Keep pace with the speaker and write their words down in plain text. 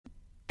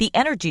The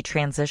energy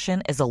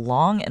transition is a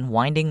long and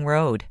winding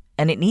road,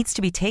 and it needs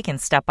to be taken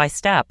step by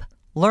step.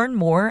 Learn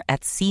more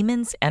at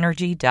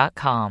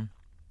SiemensEnergy.com.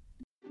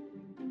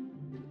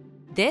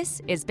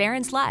 This is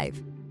Barron's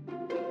Live.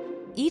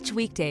 Each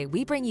weekday,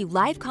 we bring you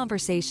live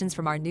conversations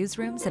from our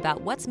newsrooms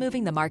about what's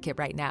moving the market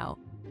right now.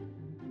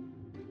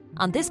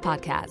 On this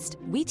podcast,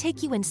 we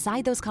take you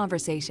inside those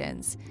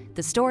conversations,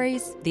 the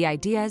stories, the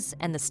ideas,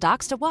 and the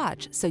stocks to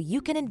watch so you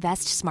can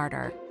invest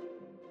smarter.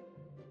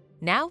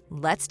 Now,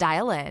 let's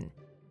dial in.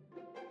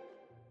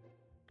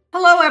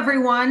 Hello,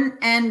 everyone,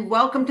 and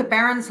welcome to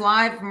Barron's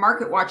Live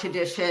Market Watch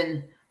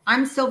edition.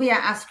 I'm Sylvia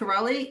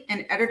Ascarelli,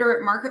 an editor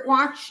at Market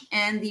Watch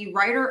and the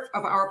writer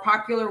of our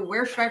popular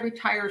Where Should I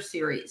Retire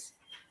series.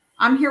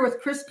 I'm here with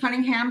Chris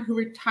Cunningham, who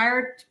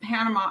retired to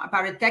Panama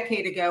about a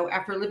decade ago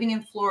after living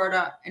in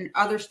Florida and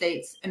other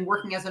states and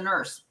working as a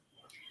nurse.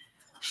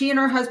 She and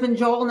her husband,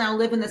 Joel, now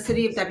live in the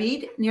city of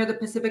David, near the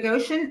Pacific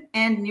Ocean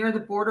and near the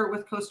border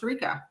with Costa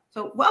Rica.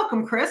 So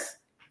welcome, Chris.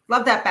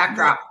 Love that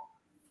backdrop.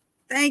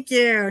 Thank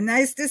you.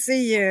 Nice to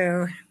see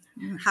you.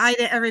 Hi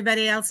to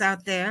everybody else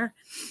out there.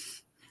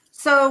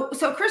 So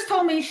Chris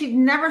told me she'd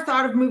never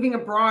thought of moving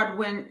abroad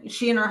when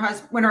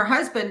her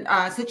husband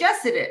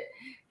suggested it.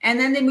 And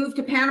then they moved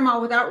to Panama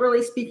without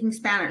really speaking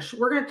Spanish.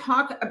 We're going to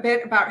talk a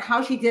bit about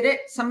how she did it,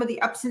 some of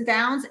the ups and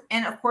downs.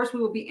 And of course, we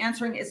will be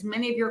answering as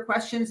many of your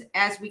questions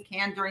as we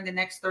can during the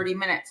next 30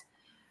 minutes.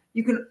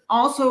 You can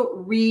also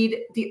read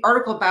the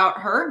article about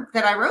her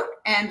that I wrote,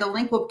 and the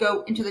link will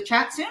go into the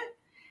chat soon.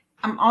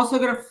 I'm also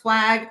going to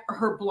flag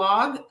her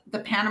blog, The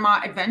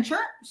Panama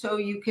Adventure, so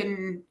you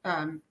can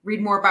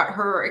read more about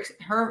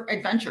her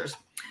adventures.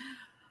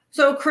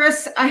 So,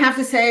 Chris, I have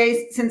to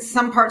say, since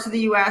some parts of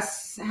the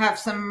U.S. have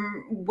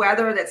some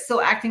weather that's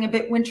still acting a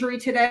bit wintry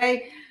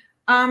today,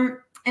 and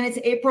it's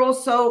April,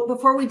 so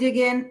before we dig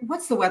in,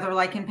 what's the weather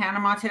like in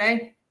Panama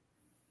today?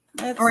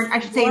 Or I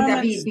should say in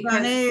David, because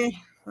funny.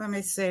 Let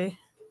me see.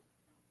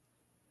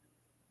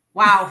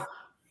 Wow,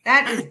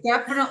 that is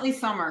definitely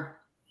summer.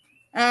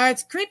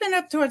 It's creeping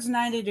up towards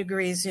 90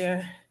 degrees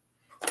here.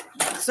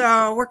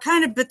 So we're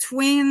kind of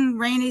between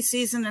rainy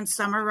season and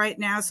summer right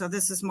now. So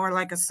this is more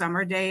like a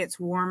summer day. It's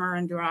warmer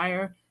and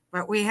drier.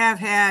 But we have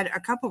had a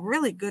couple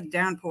really good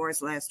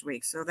downpours last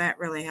week. So that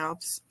really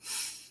helps.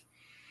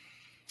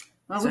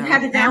 Well, we've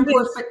had the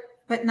downpours,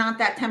 but not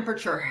that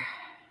temperature.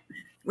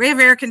 We have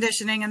air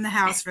conditioning in the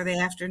house for the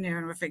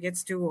afternoon if it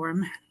gets too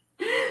warm.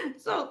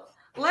 So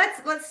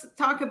let's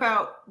talk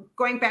about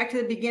going back to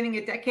the beginning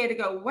a decade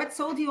ago. What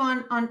sold you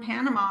on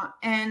Panama,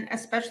 and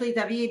especially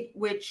David,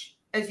 which,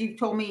 as you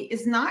told me,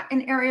 is not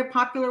an area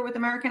popular with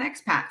American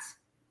expats?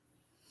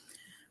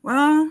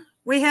 Well,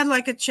 we had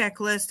like a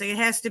checklist. It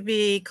has to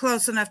be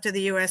close enough to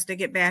the U.S. to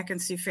get back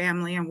and see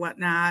family and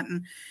whatnot.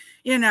 And,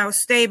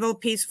 stable,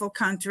 peaceful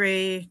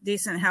country,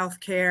 decent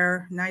health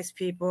care, nice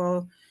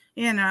people,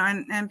 and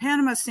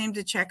Panama seemed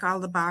to check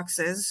all the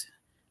boxes.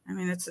 I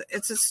mean,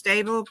 it's a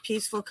stable,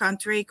 peaceful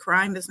country.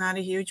 Crime is not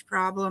a huge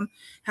problem.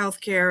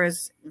 Healthcare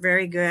is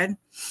very good.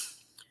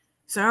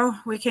 So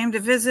we came to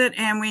visit,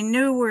 and we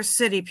knew we're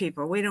city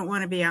people. We don't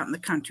want to be out in the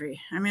country.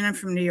 I mean, I'm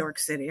from New York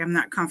City. I'm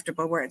not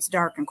comfortable where it's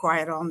dark and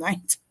quiet all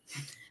night.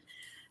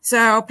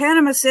 So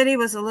Panama City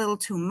was a little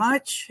too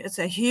much. It's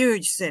a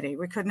huge city.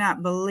 We could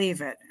not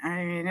believe it.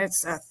 I mean,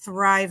 it's a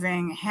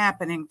thriving,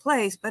 happening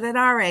place. But at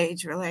our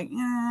age, we're like,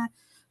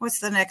 what's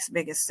the next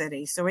biggest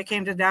city? So we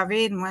came to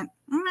David and went,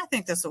 I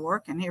think this will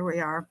work. And here we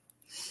are.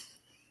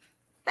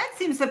 That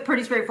seems a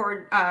pretty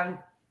straightforward,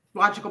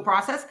 logical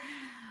process.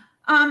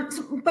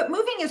 But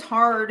moving is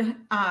hard,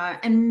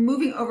 and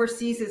moving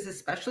overseas is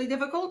especially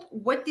difficult.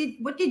 What did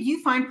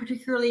you find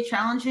particularly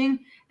challenging?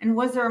 And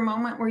was there a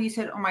moment where you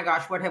said, oh my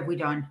gosh, what have we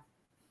done?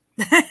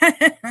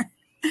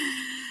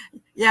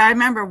 Yeah, I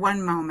remember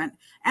one moment.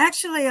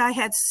 Actually, I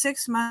had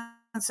 6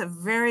 months of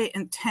very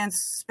intense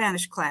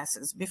Spanish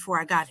classes before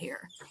I got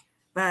here,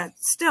 but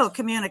still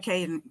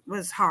communicating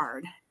was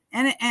hard.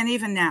 And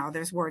even now,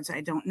 there's words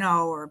I don't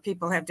know, or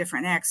people have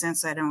different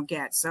accents I don't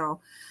get. So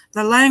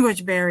the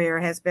language barrier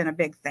has been a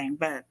big thing,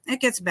 but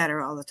it gets better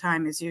all the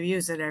time as you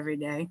use it every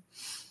day.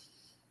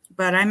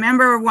 But I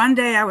remember one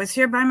day I was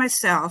here by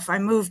myself. I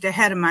moved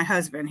ahead of my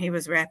husband. He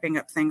was wrapping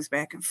up things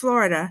back in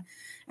Florida,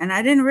 and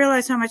I didn't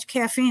realize how much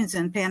caffeine's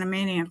in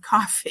Panamanian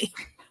coffee.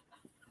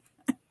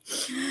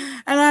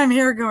 And I'm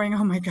here going,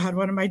 oh my God,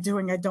 what am I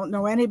doing? I don't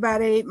know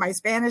anybody. My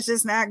Spanish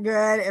is not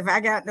good. If I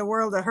got in a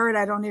world of hurt,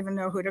 I don't even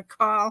know who to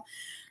call.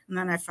 And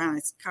then I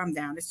finally said, calm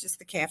down. It's just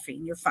the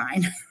caffeine. You're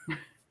fine.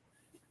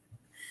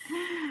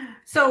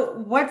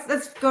 So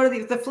let's go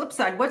to the flip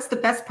side. What's the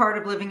best part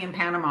of living in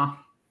Panama?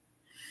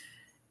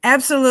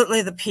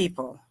 Absolutely the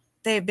people.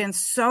 They've been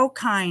so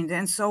kind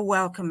and so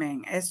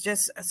welcoming. It's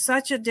just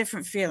such a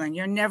different feeling.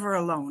 You're never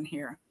alone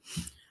here.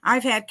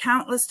 I've had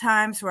countless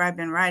times where I've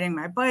been riding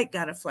my bike,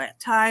 got a flat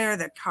tire,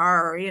 the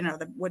car,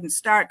 that wouldn't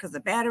start because the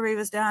battery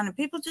was down, and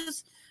people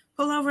just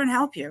pull over and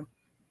help you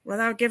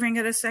without giving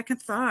it a second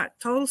thought.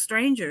 Total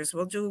strangers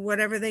will do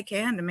whatever they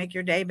can to make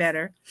your day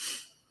better.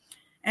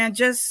 And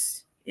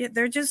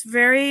they're just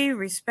very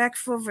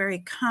respectful,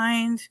 very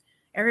kind.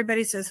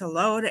 Everybody says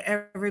hello to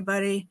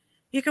everybody.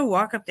 You can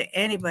walk up to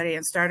anybody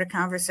and start a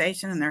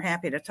conversation, and they're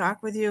happy to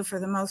talk with you for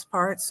the most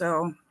part.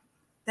 So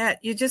that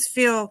you just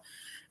feel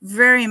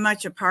very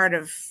much a part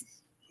of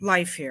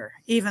life here,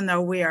 even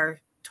though we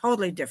are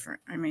totally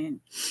different. I mean,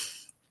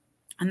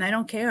 and they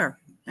don't care.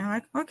 They're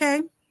like,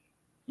 okay,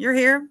 you're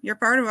here. You're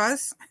part of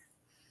us.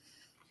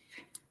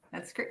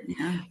 That's great.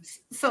 Yeah.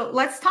 So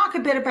let's talk a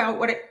bit about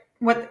what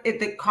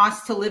it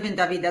costs to live in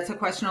Dovey. That's a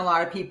question a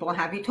lot of people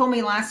have. You told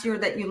me last year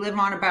that you live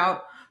on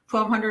about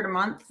 $1,200 a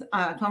month,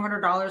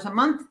 $1,200 a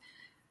month,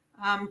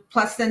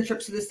 plus then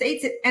trips to the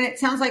States. And it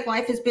sounds like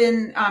life has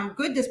been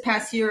good this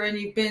past year, and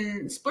you've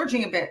been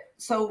splurging a bit.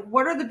 So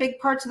what are the big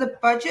parts of the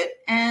budget?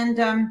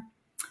 And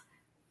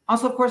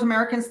also, of course,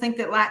 Americans think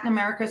that Latin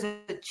America is a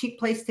cheap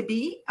place to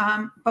be.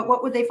 But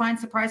what would they find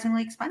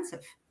surprisingly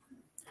expensive?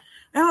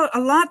 Well, a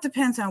lot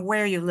depends on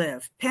where you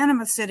live.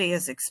 Panama City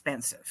is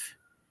expensive.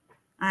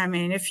 I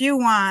mean, if you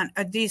want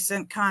a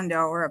decent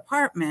condo or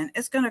apartment,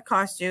 it's going to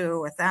cost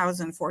you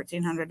 $1,000,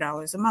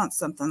 $1,400 a month,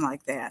 something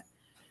like that.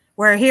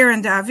 Where here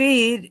in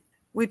David,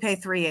 we pay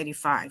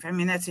 $385. I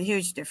mean, that's a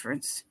huge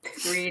difference.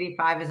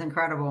 $385 is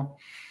incredible.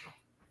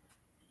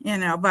 You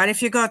know, but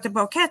if you go to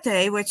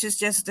Boquete, which is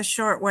just a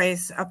short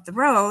ways up the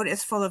road,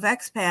 it's full of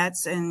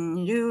expats, and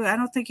I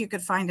don't think you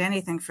could find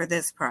anything for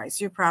this price.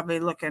 You're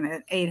probably looking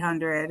at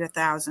 $800,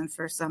 $1,000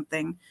 for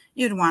something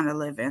you'd want to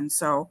live in.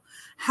 So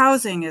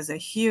housing is a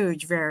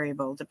huge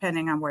variable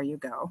depending on where you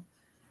go.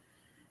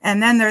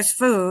 And then there's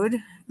food.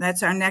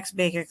 That's our next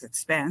big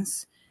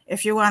expense.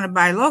 If you want to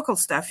buy local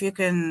stuff, you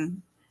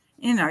can,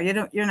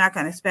 you're not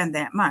going to spend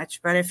that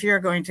much. But if you're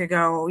going to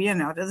go,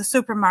 to the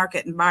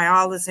supermarket and buy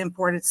all this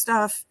imported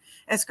stuff,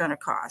 it's going to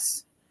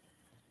cost.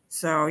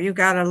 So you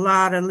got a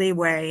lot of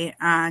leeway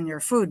on your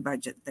food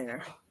budget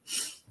there.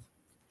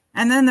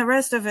 And then the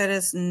rest of it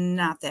is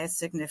not that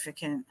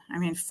significant. I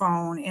mean,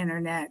 phone,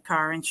 internet,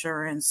 car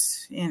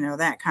insurance,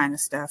 that kind of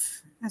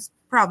stuff. That's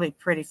probably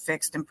pretty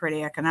fixed and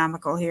pretty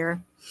economical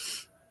here.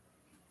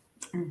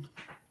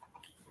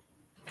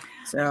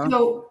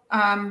 So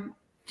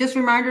just a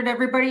reminder to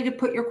everybody to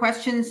put your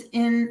questions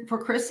in for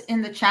Chris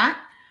in the chat.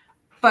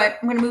 But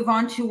I'm going to move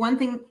on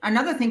to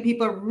another thing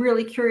people are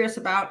really curious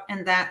about,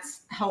 and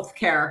that's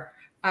healthcare.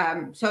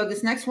 So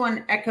this next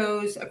one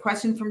echoes a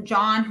question from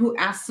John, who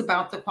asks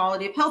about the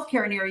quality of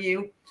healthcare near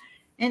you.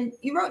 And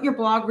you wrote in your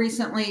blog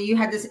recently, you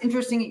had this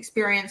interesting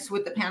experience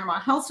with the Panama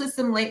health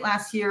system late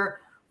last year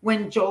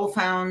when Joel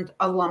found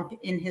a lump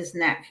in his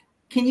neck.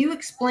 Can you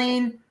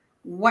explain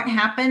what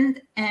happened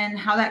and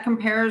how that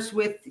compares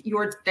with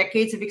your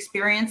decades of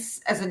experience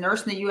as a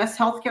nurse in the U.S.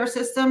 healthcare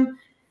system?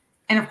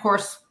 And of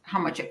course, how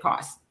much it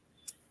costs.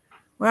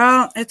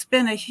 Well, it's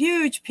been a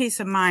huge peace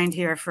of mind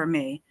here for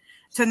me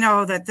to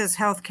know that this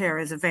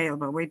healthcare is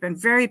available. We've been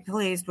very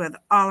pleased with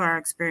all our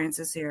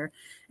experiences here,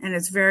 and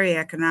it's very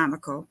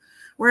economical.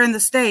 Where in the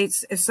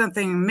States, if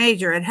something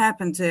major had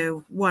happened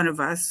to one of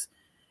us,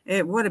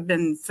 it would have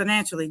been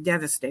financially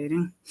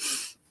devastating.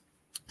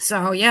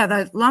 So, yeah,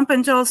 the lump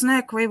in Joel's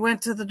neck, we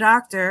went to the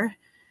doctor,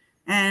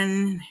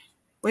 and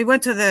we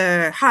went to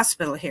the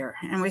hospital here,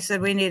 and we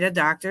said we need a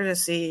doctor to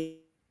see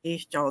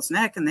Joel's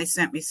neck, and they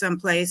sent me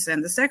someplace,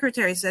 and the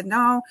secretary said,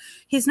 no,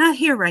 he's not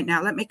here right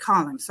now. Let me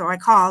call him. So I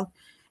called,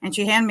 and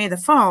she handed me the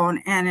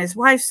phone, and his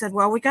wife said,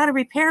 well, we got a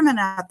repairman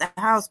out the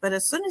house, but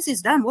as soon as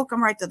he's done, we'll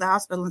come right to the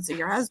hospital and see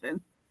your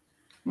husband.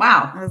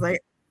 Wow. I was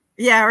like,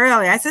 yeah,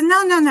 really? I said,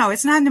 no,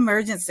 it's not an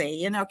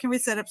emergency. Can we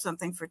set up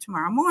something for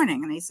tomorrow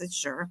morning? And he said,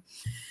 sure.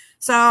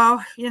 So,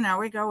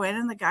 we go in,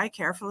 and the guy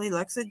carefully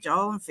looks at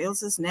Joel and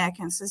feels his neck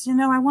and says,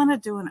 I want to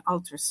do an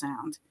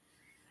ultrasound.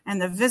 And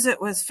the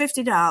visit was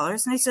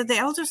 $50. And he said, the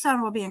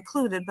ultrasound will be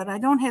included, but I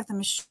don't have the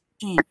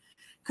machine.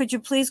 Could you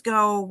please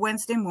go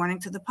Wednesday morning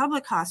to the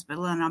public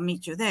hospital, and I'll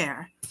meet you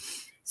there?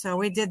 So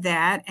we did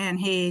that, and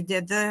he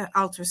did the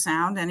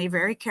ultrasound, and he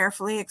very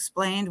carefully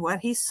explained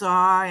what he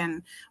saw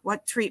and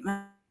what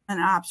treatment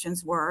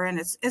options were. And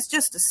it's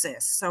just a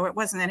cyst, so it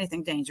wasn't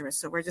anything dangerous.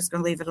 So we're just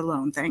going to leave it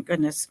alone, thank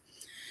goodness.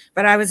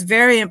 But I was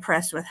very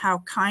impressed with how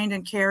kind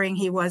and caring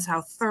he was,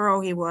 how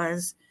thorough he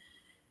was.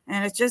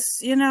 And it's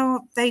just,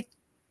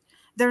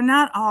 they're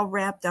not all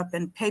wrapped up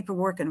in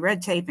paperwork and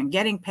red tape and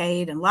getting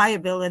paid and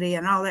liability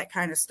and all that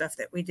kind of stuff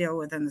that we deal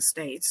with in the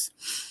States.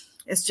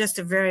 It's just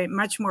a very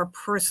much more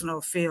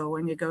personal feel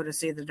when you go to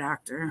see the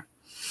doctor.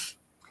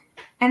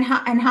 And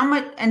how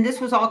much? And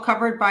this was all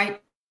covered by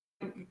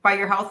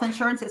your health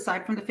insurance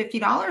aside from the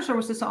 $50, or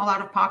was this all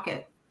out of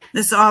pocket?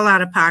 This is all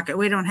out of pocket.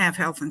 We don't have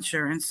health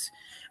insurance.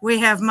 We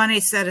have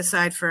money set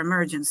aside for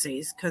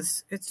emergencies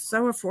because it's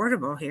so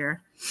affordable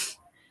here.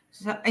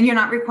 So, and you're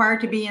not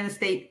required to be in the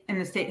state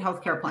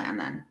healthcare plan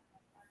then?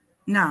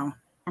 No.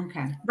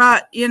 Okay.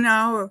 But,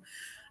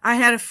 I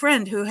had a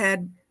friend who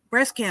had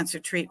breast cancer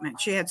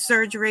treatment. She had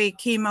surgery,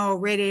 chemo,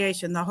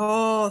 radiation, the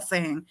whole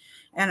thing.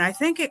 And I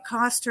think it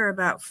cost her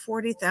about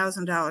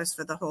 $40,000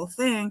 for the whole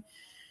thing.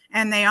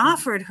 And they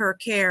offered her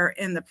care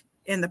in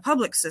the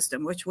public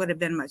system, which would have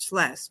been much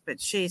less.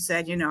 But she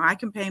said, I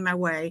can pay my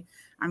way.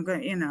 I'm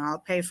going, I'll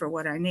pay for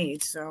what I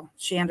need. So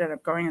she ended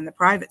up going in the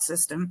private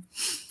system.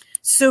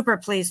 super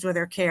pleased with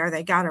her care.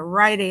 They got her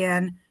right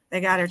in.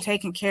 They got her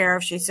taken care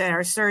of. She said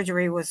her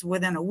surgery was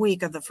within a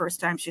week of the first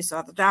time she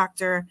saw the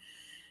doctor,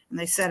 and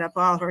they set up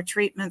all her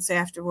treatments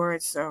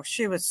afterwards. So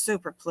she was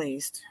super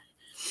pleased.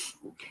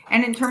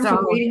 And in terms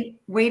of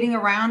waiting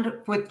around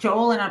with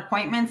Joel and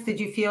appointments, did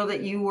you feel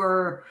that you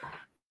were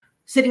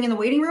sitting in the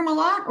waiting room a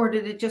lot, or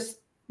did it just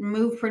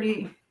move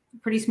pretty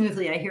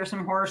smoothly? I hear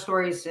some horror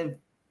stories of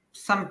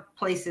some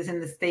places in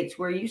the States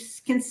where you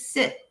can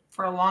sit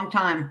for a long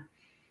time.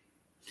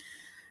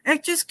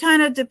 It just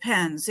kind of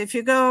depends. If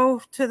you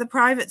go to the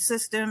private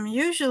system,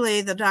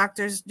 usually the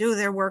doctors do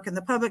their work in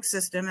the public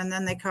system, and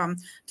then they come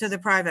to the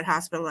private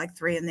hospital like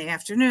 3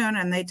 p.m,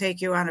 and they take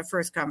you on a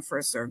first come,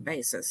 first served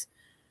basis.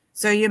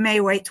 So you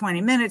may wait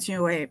 20 minutes,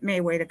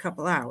 may wait a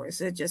couple hours.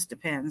 It just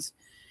depends.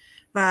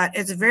 But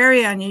it's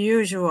very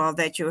unusual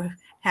that you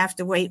have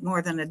to wait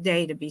more than a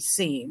day to be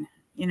seen.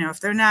 If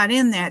they're not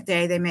in that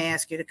day, they may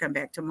ask you to come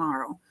back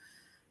tomorrow.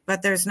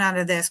 But there's none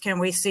of this. Can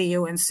we see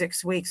you in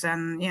 6 weeks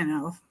on,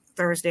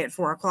 Thursday at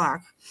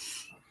 4:00?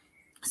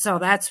 So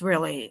that's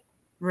really,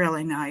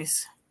 really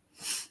nice.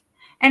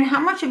 And how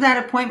much of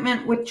that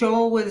appointment with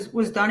Joel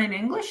was done in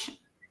English?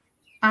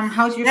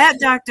 That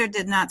doctor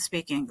did not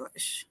speak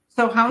English.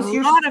 So how's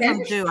your Spanish? A lot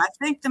Spanish? of them do. I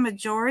think the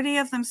majority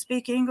of them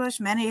speak English.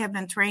 Many have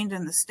been trained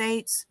in the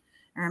States,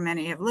 or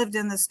many have lived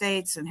in the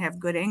States and have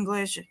good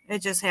English. It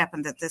just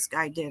happened that this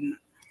guy didn't.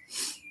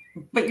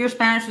 But your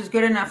Spanish was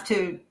good enough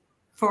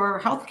for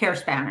healthcare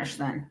Spanish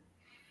then?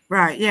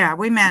 Right. Yeah,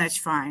 we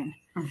managed fine.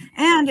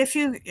 Mm-hmm. And if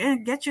you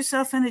get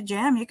yourself in a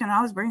jam, you can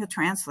always bring a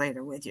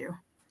translator with you.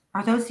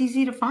 Are those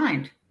easy to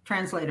find,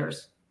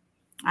 translators?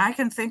 I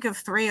can think of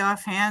 3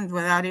 offhand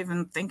without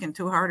even thinking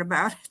too hard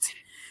about it.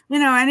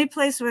 Any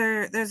place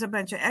where there's a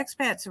bunch of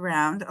expats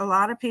around, a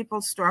lot of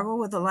people struggle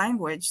with the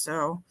language.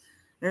 So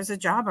there's a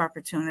job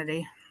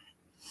opportunity.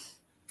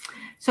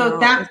 So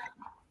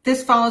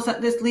this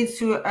leads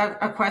to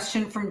a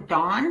question from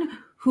Dawn,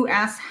 who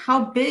asks,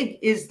 how big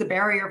is the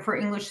barrier for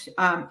English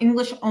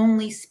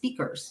only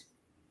speakers?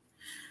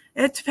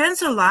 It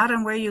depends a lot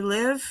on where you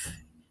live.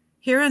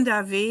 Here in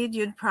David,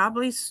 you'd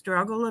probably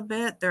struggle a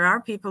bit. There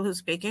are people who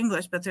speak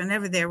English, but they're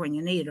never there when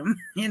you need them.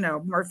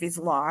 Murphy's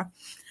Law.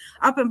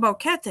 Up in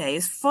Boquete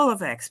is full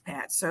of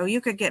expats, so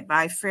you could get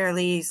by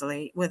fairly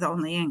easily with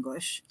only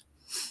English.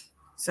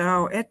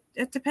 So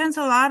it depends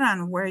a lot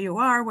on where you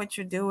are, what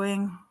you're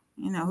doing,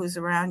 who's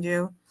around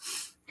you.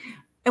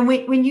 And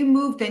when you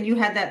moved and you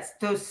had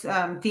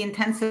the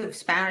intensive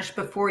Spanish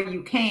before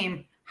you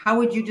came, how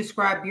would you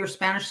describe your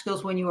Spanish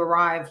skills when you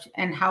arrived,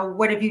 and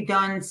what have you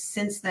done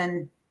since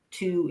then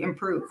to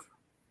improve?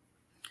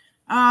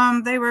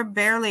 They were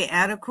barely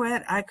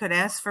adequate. I could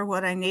ask for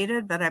what I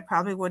needed, but I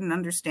probably wouldn't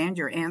understand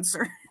your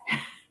answer.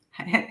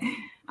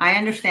 I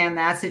understand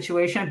that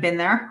situation. I've been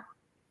there.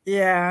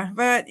 Yeah,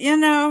 but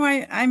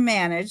I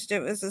managed.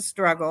 It was a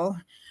struggle.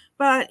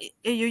 But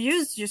you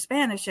use your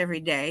Spanish every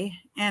day,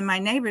 and my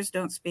neighbors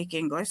don't speak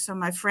English. So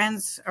my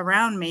friends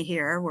around me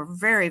here were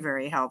very,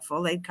 very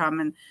helpful. They'd come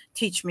and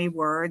teach me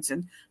words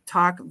and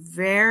talk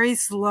very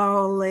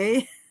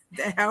slowly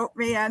to help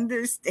me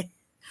understand.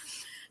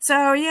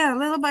 So, yeah,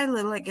 little by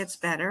little, it gets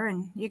better,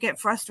 and you get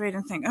frustrated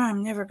and think,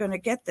 I'm never going to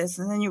get this.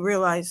 And then you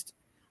realized,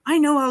 I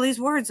know all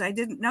these words I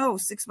didn't know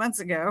 6 months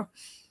ago.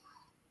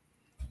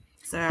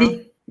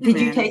 So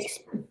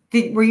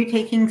were you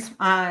taking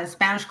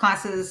Spanish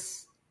classes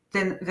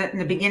in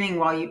the beginning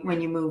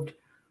when you moved?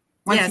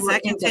 Yes, I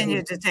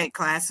continued to take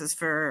classes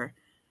for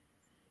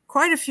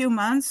quite a few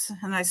months,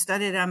 and I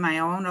studied on my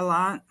own a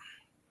lot.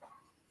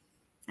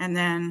 And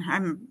then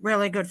I'm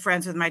really good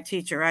friends with my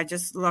teacher. I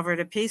just love her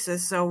to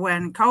pieces. So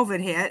when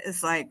COVID hit,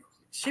 it's like,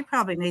 she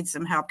probably needs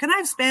some help. Can I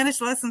have Spanish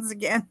lessons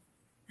again?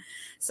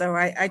 So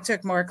I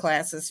took more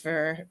classes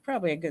for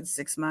probably a good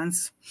 6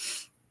 months.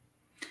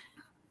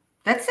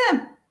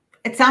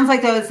 It sounds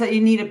like that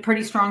you need a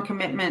pretty strong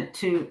commitment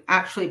to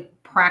actually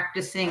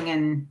practicing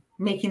and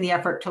making the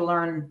effort to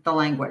learn the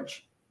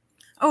language.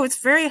 Oh, it's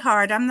very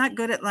hard. I'm not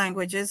good at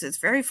languages. It's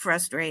very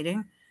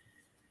frustrating.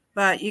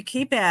 But you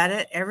keep at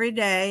it every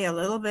day, a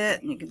little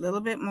bit, and a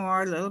little bit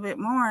more.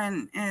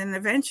 And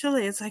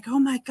eventually it's like, oh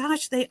my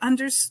gosh, they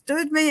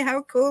understood me.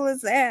 How cool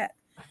is that?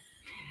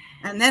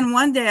 And then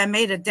one day I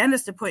made a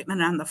dentist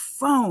appointment on the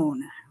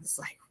phone. It's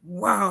like,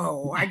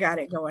 whoa, I got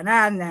it going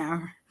on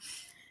now.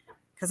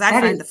 Because I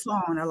find the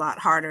phone a lot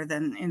harder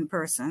than in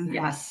person.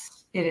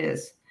 Yes, it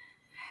is.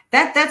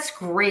 That's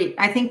great.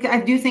 I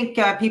do think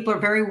people are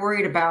very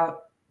worried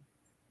about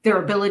their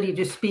ability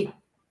to speak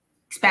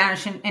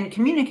Spanish and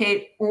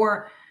communicate,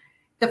 or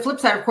the flip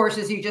side, of course,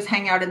 is you just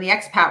hang out in the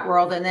expat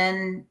world, and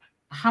then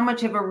how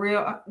much of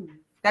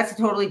that's a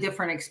totally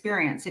different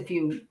experience if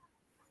you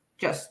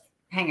just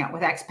hang out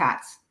with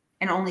expats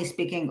and only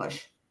speak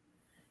English.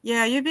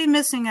 Yeah, you'd be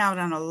missing out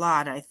on a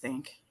lot, I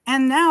think.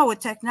 And now with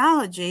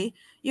technology,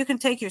 you can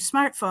take your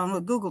smartphone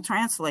with Google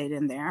Translate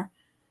in there,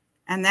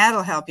 and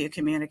that'll help you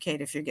communicate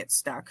if you get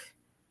stuck.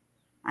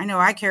 I know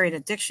I carried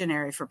a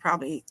dictionary for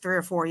probably 3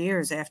 or 4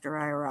 years after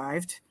I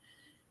arrived.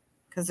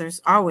 because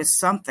there's always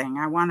something.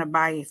 I want to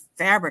buy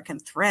fabric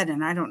and thread,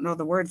 and I don't know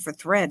the word for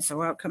thread,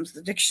 so out comes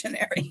the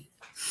dictionary.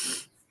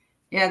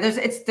 Yeah,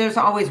 there's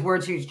always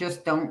words you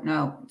just don't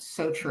know. It's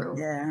so true.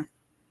 Yeah.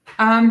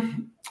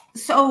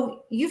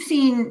 So you've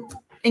seen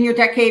in your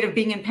decade of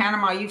being in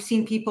Panama, you've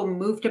seen people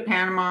move to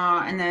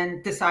Panama and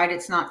then decide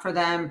it's not for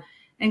them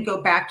and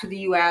go back to the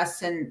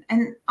US. And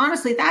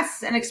honestly,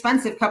 that's an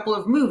expensive couple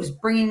of moves,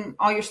 bringing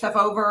all your stuff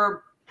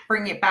over,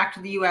 bringing it back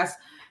to the US.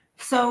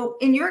 So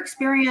in your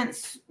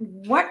experience,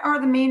 what are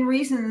the main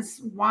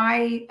reasons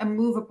why a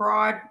move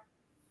abroad,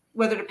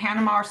 whether to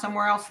Panama or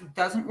somewhere else,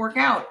 doesn't work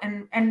out?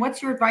 And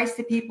what's your advice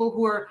to people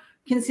who are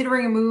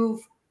considering a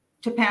move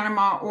to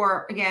Panama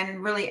or, again,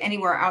 really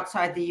anywhere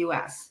outside the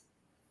US?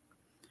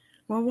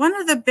 Well, one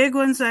of the big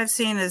ones I've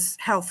seen is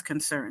health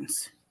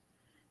concerns.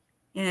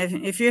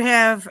 And if you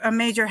have a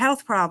major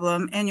health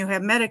problem and you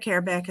have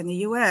Medicare back in the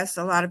US,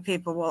 a lot of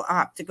people will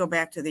opt to go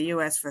back to the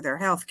US for their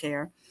health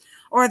care.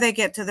 Or they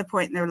get to the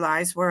point in their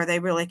lives where they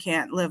really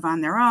can't live on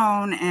their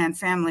own and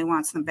family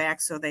wants them back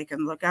so they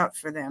can look out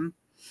for them.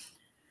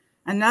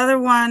 Another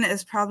one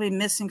is probably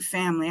missing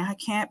family. I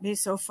can't be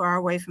so far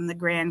away from the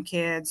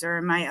grandkids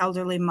or my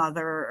elderly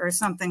mother or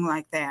something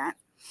like that.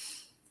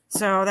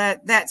 So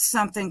that's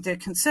something to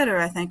consider,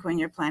 I think, when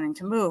you're planning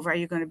to move. Are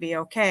you going to be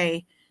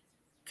okay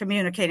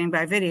communicating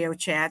by video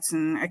chats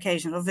and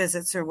occasional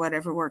visits or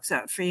whatever works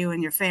out for you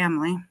and your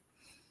family?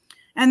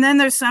 And then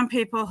there's some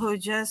people who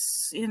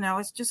just,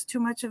 it's just too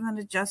much of an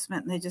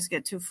adjustment and they just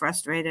get too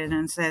frustrated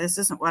and say, this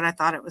isn't what I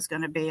thought it was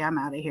going to be. I'm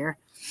out of here.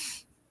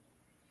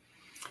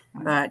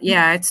 But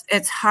yeah,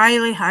 it's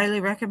highly, highly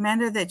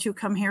recommended that you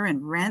come here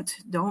and rent.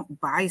 Don't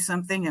buy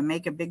something and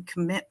make a big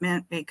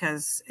commitment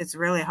because it's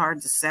really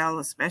hard to sell,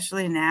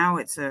 especially now.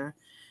 It's a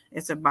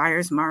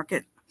buyer's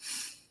market.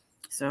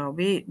 So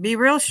be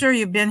real sure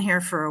you've been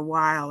here for a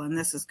while and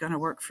this is going to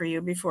work for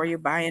you before you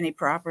buy any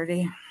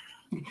property.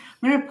 I'm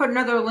going to put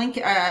another link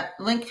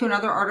to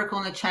another article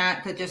in the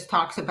chat that just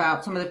talks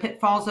about some of the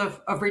pitfalls of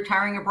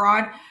retiring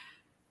abroad.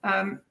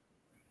 But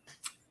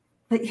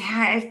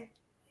yeah,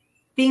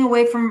 being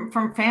away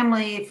from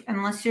family,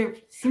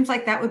 seems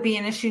like that would be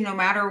an issue no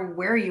matter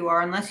where you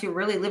are, unless you're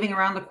really living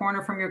around the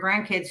corner from your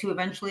grandkids who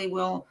eventually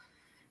will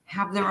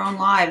have their own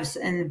lives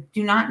and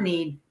do not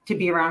need to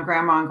be around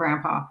grandma and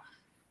grandpa.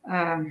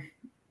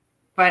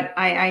 But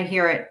I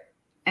hear it.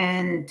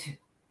 And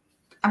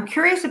I'm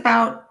curious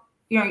about,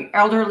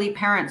 elderly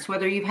parents,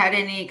 whether you've had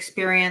any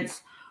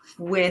experience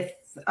with,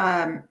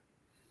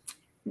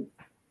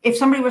 if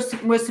somebody was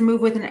to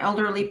move with an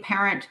elderly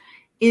parent,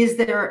 is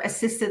there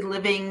assisted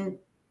living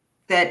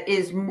that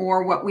is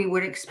more what we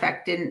would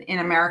expect in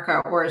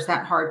America, or is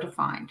that hard to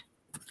find?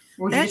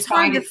 That's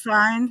hard to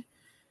find.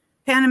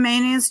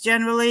 Panamanians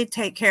generally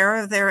take care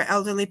of their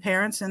elderly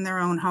parents in their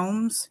own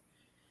homes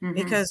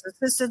because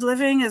assisted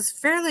living is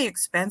fairly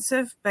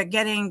expensive, but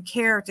getting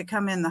care to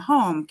come in the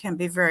home can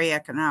be very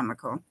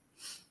economical.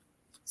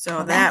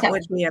 So that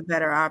would be a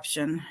better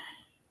option.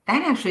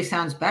 That actually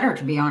sounds better,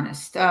 to be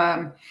honest.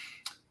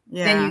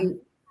 Then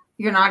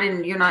you're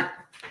not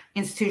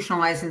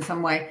institutionalized in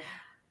some way.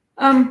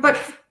 But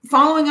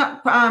following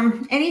up,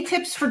 any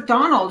tips for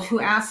Donald, who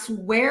asks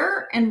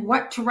where and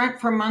what to rent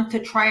for a month to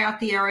try out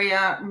the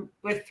area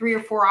with 3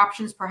 or 4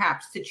 options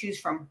perhaps to choose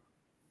from?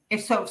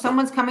 If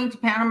someone's coming to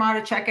Panama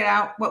to check it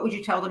out, what would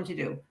you tell them to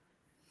do?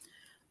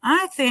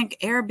 I think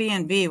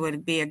Airbnb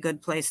would be a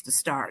good place to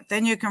start.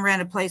 Then you can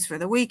rent a place for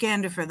the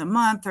weekend or for the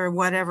month or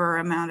whatever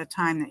amount of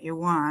time that you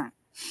want.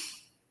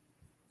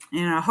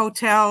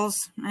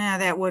 Hotels,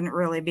 that wouldn't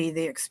really be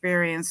the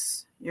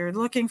experience you're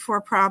looking for.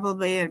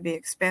 Probably it'd be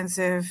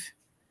expensive.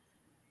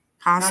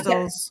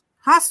 Hostels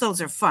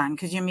are fun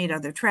because you meet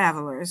other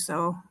travelers.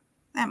 So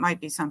that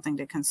might be something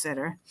to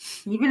consider.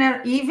 Even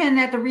at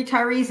the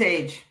retirees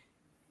age.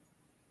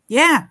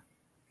 Yeah.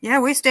 Yeah,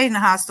 we stayed in the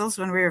hostels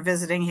when we were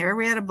visiting here.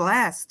 We had a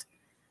blast.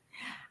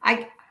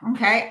 In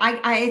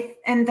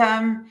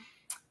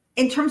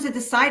terms of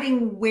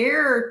deciding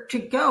where to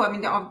go, I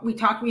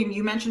mean,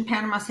 you mentioned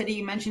Panama City,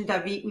 you mentioned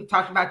David, we've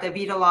talked about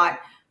David a lot,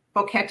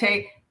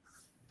 Boquete.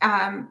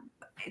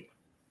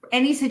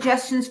 Any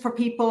suggestions for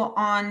people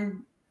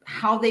on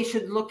how they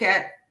should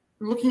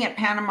looking at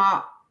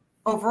Panama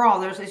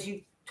overall? As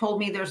you told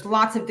me, there's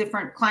lots of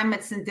different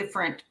climates and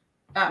different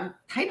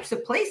types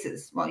of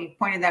places. Well, you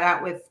pointed that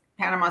out with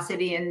Panama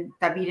City and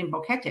David and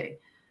Boquete.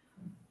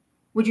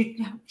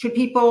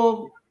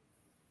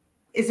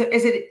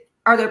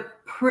 Are there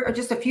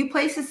just a few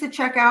places to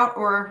check out,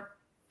 or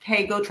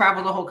hey, go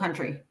travel the whole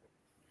country?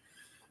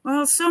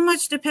 Well, so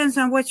much depends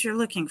on what you're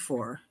looking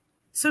for.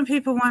 Some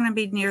people want to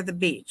be near the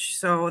beach,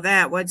 so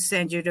that would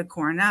send you to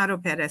Coronado,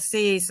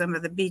 Pedasí, some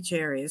of the beach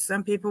areas.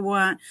 Some people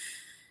want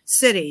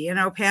city,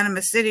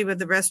 Panama City with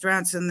the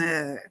restaurants and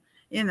the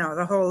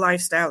whole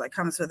lifestyle that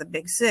comes with a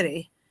big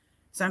city.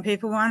 Some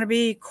people want to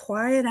be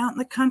quiet out in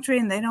the country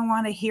and they don't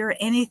want to hear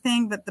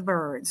anything but the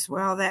birds.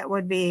 Well, that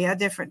would be a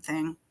different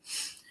thing.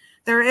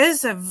 There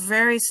is a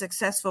very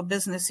successful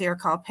business here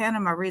called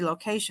Panama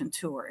Relocation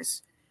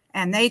Tours,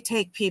 and they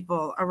take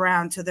people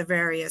around to the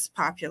various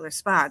popular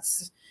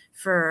spots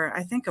for,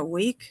 I think, a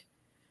week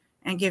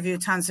and give you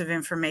tons of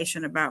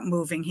information about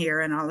moving here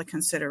and all the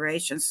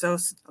considerations. So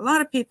a lot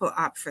of people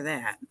opt for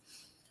that.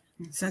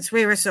 Since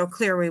we were so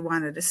clear we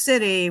wanted a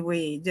city,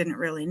 we didn't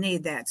really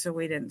need that. So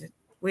we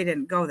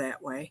didn't go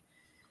that way.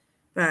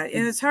 But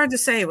it's hard to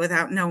say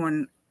without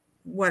knowing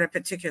what a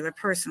particular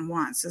person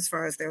wants as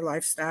far as their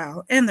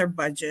lifestyle and their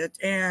budget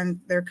and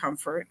their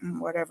comfort and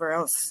whatever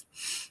else.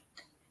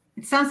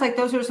 It sounds like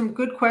those are some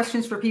good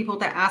questions for people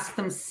to ask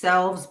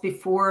themselves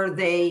before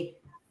they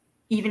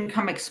even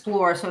come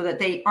explore, so that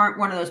they aren't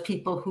one of those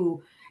people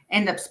who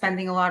end up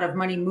spending a lot of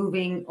money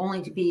moving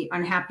only to be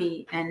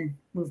unhappy and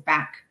move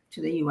back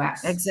to the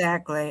U.S.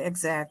 Exactly.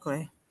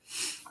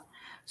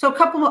 So a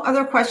couple of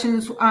other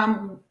questions.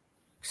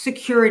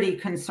 Security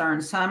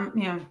concerns.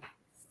 Some,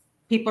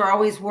 people are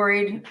always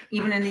worried,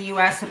 even in the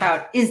U.S.,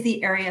 about, is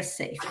the area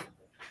safe?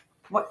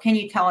 What can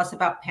you tell us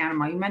about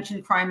Panama? You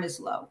mentioned crime is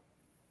low.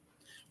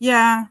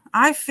 Yeah,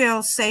 I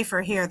feel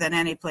safer here than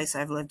any place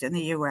I've lived in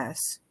the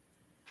U.S.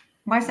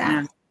 Why is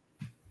that?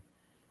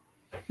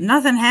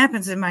 Nothing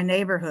happens in my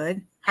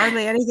neighborhood.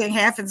 Hardly anything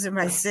happens in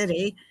my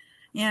city.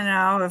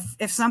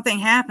 If something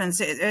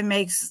happens, it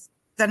makes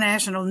the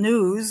national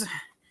news.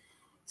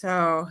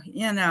 So,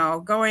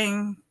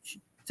 going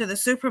to the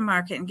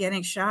supermarket and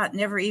getting shot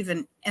never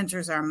even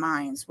enters our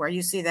minds, where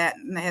you see that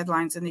in the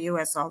headlines in the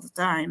U.S. all the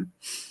time.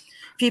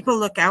 People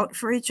look out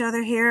for each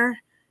other here.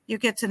 You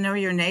get to know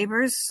your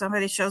neighbors.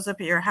 Somebody shows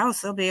up at your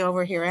house, they'll be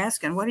over here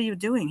asking, what are you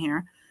doing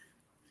here?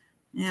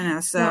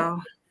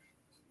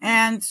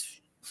 And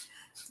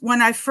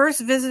when I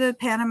first visited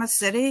Panama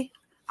City,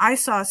 I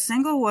saw a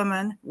single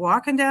woman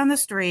walking down the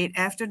street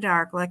after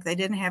dark like they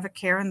didn't have a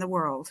care in the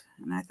world.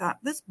 And I thought,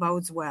 this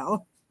bodes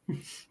well.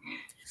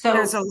 So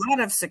there's a lot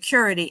of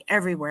security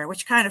everywhere,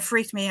 which kind of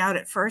freaked me out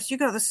at first. You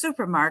go to the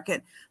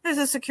supermarket, there's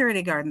a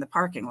security guard in the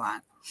parking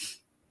lot.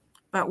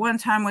 But one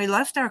time we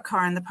left our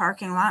car in the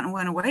parking lot and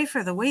went away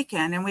for the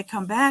weekend, and we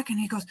come back and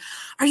he goes,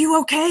 are you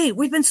okay?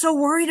 We've been so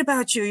worried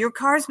about you. Your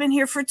car's been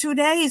here for 2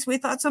 days. We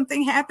thought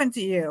something happened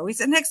to you. He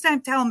said, next time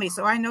tell me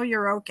so I know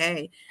you're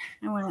okay.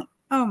 I went,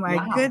 oh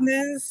my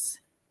goodness.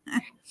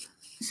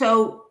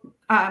 So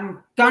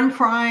gun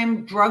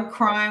crime,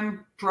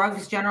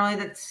 drugs generally,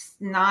 that's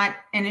not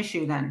an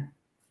issue then?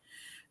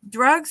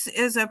 Drugs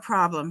is a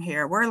problem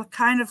here. We're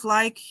kind of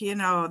like,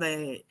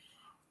 the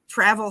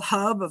travel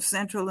hub of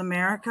Central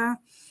America,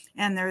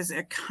 and there's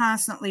a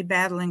constantly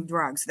battling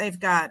drugs. They've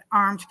got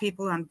armed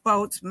people on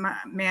boats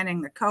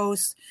manning the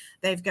coast.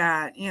 They've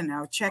got,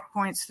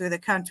 checkpoints through the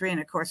country.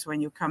 And of course,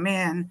 when you come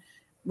in,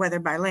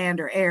 whether by land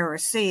or air or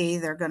sea,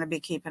 they're going to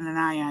be keeping an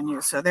eye on you.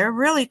 So they're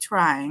really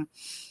trying.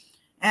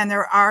 And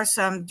there are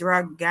some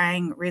drug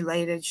gang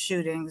related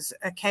shootings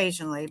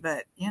occasionally,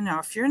 but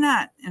if you're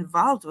not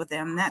involved with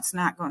them, that's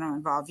not going to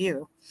involve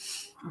you.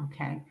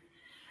 Okay.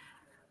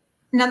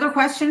 Another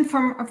question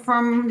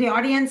from the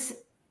audience.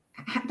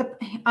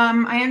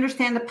 I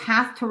understand the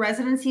path to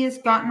residency has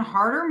gotten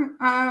harder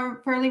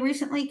fairly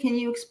recently. Can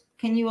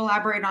you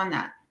elaborate on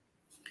that?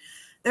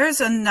 There's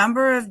a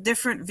number of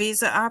different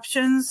visa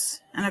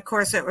options. And of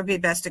course, it would be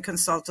best to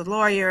consult a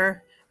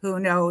lawyer who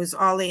knows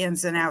all the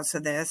ins and outs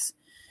of this.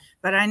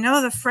 But I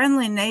know the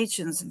Friendly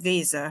Nations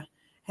visa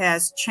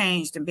has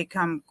changed and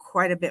become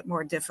quite a bit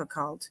more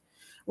difficult.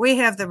 We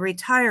have the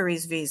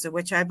retirees visa,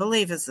 which I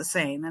believe is the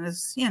same. And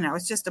it's,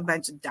 it's just a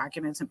bunch of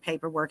documents and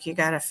paperwork you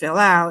got to fill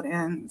out,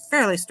 and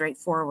fairly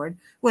straightforward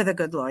with a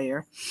good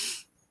lawyer.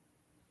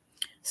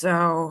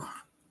 So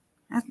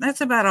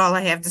that's about all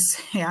I have to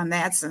say on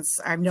that, since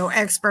I'm no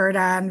expert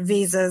on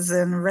visas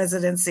and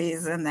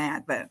residencies and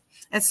that, but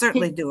it's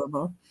certainly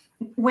doable.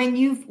 When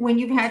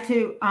you've had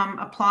to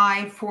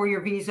apply for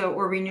your visa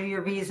or renew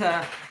your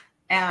visa,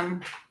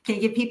 can you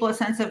give people a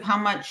sense of how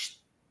much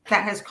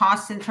that has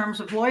cost in terms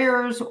of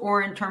lawyers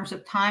or in terms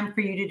of time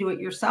for you to do it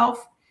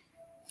yourself?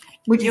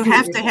 You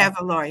have to have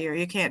a lawyer.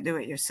 You can't do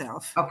it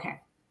yourself. Okay.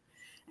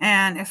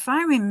 And if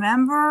I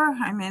remember,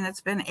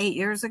 it's been 8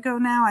 years ago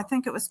now. I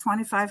think it was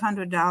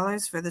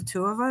 $2,500 for the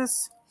two of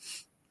us.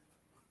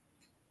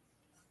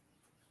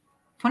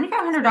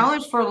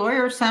 $2,500 for a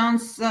lawyer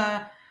sounds,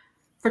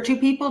 for two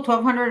people,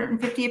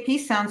 $1,250 a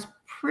piece sounds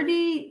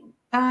pretty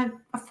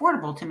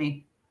affordable to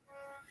me.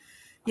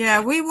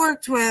 Yeah, we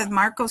worked with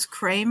Marcos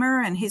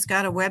Kramer, and he's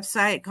got a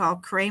website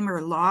called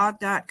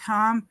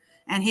kramerlaw.com,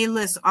 and he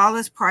lists all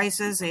his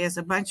prices. He has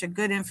a bunch of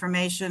good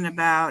information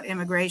about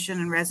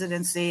immigration and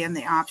residency and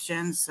the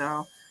options.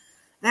 So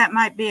that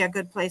might be a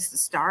good place to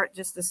start,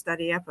 just to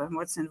study up on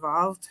what's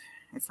involved,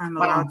 if I'm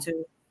allowed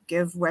to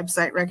give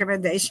website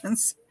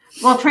recommendations.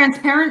 Well,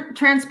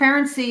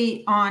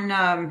 transparency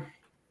on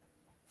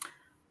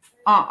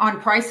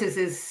prices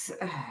is,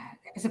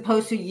 as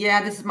opposed to,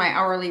 this is my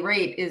hourly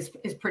rate, is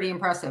pretty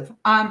impressive.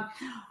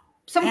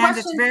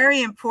 It's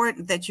very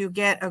important that you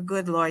get a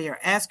good lawyer.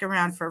 Ask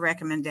around for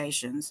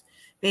recommendations,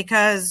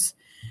 because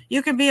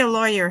you can be a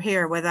lawyer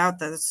here without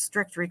the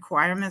strict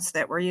requirements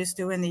that we're used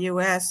to in the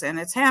U.S. And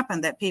it's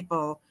happened that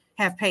people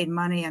have paid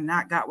money and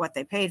not got what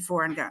they paid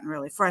for and gotten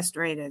really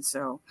frustrated.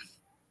 So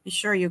be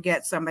sure you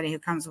get somebody who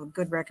comes with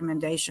good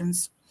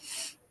recommendations.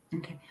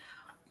 Okay.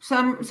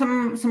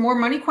 some more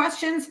money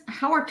questions.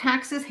 How are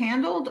taxes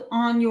handled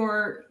on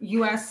your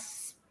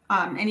U.S.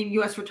 Any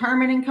U.S.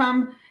 retirement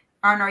income?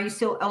 And are you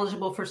still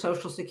eligible for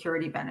Social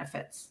Security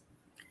benefits?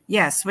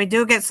 Yes, we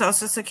do get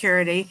Social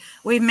Security.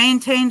 We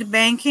maintained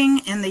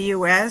banking in the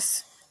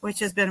U.S., which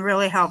has been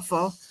really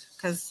helpful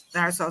because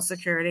our Social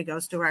Security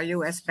goes to our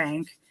U.S.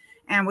 bank,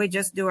 and we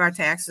just do our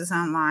taxes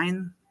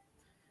online.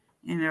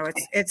 You know,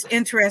 it's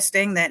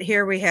interesting that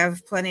here we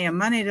have plenty of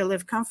money to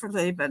live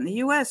comfortably, but in the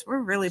U.S.,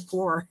 we're really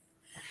poor.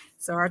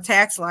 So our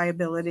tax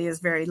liability is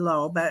very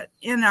low, but,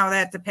 you know,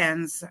 that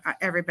depends.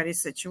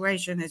 Everybody's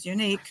situation is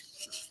unique,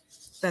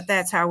 but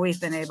that's how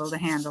we've been able to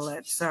handle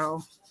it.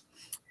 So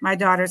my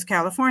daughter's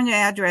California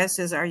address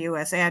is our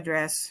U.S.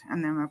 address.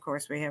 And then, of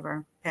course, we have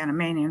our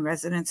Panamanian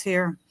residence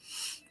here.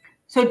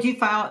 So you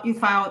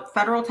file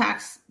federal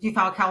tax? Do you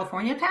file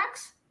California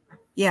tax?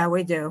 Yeah,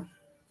 we do.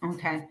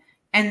 Okay.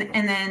 And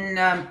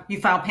then you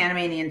file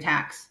Panamanian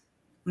tax?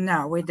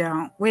 No, we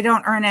don't. We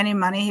don't earn any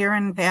money here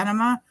in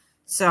Panama,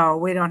 so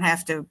we don't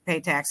have to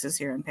pay taxes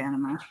here in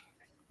Panama.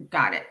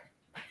 Got it.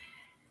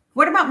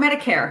 What about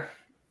Medicare?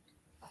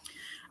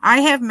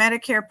 I have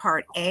Medicare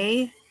Part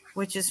A,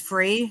 which is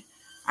free.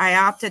 I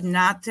opted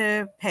not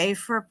to pay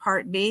for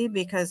Part B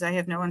because I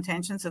have no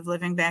intentions of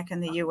living back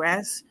in the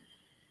U.S.,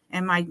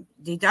 and my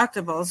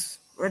deductibles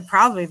would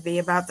probably be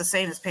about the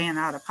same as paying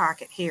out of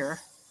pocket here.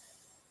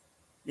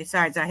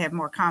 Besides, I have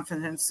more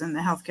confidence in the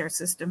healthcare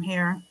system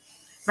here.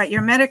 But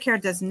your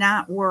Medicare does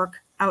not work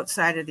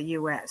outside of the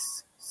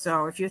U.S.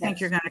 So if you think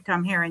you're going to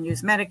come here and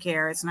use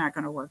Medicare, it's not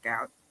going to work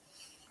out.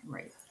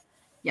 Right.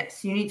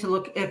 Yes. You need to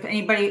look, if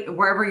anybody,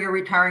 wherever you're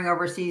retiring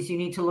overseas, you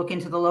need to look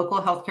into the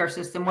local healthcare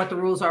system, what the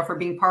rules are for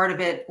being part of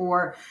it,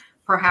 or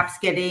perhaps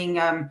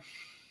getting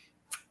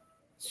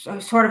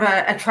sort of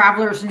a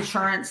traveler's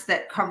insurance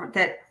that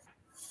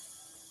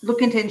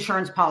look into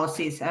insurance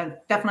policies. I've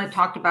definitely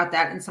talked about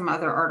that in some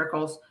other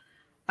articles.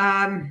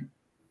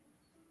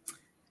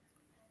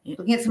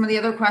 Looking at some of the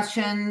other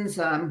questions,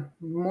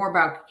 more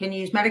about, can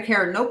you use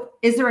Medicare? Nope.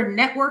 Is there a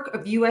network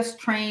of U.S.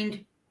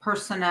 trained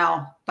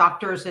personnel,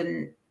 doctors,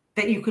 and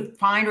that you could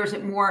find, or is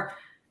it more,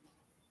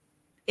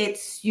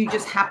 it's you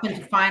just happen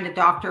to find a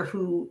doctor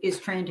who is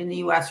trained in the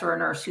U.S. or a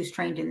nurse who's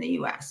trained in the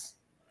U.S.?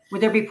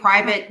 Would there be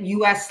private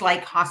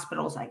U.S.-like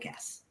hospitals, I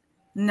guess?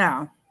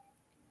 No,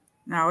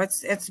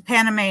 it's a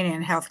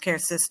Panamanian healthcare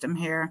system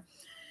here.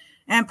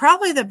 And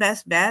probably the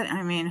best bet,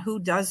 I mean, who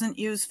doesn't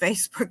use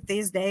Facebook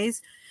these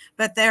days?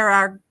 But there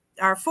are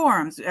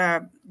forums,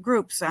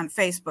 groups on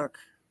Facebook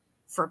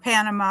for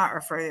Panama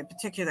or for the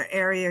particular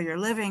area you're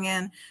living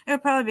in. It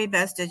would probably be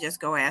best to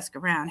just go ask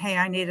around. Hey,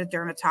 I need a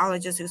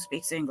dermatologist who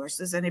speaks English.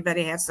 Does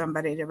anybody have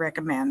somebody to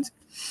recommend?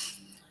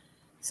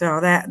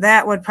 So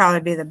that would probably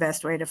be the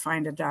best way to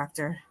find a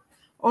doctor.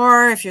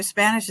 Or if your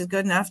Spanish is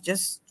good enough,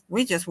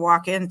 we just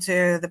walk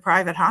into the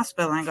private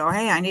hospital and go,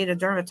 hey, I need a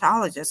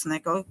dermatologist. And they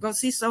go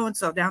see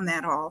so-and-so down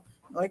that hall.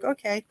 I'm like,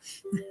 okay.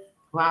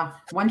 Wow.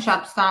 One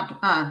shop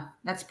stop.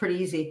 That's pretty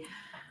easy.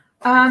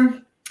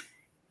 Another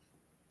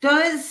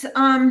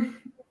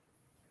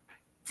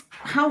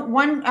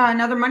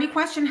money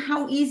question,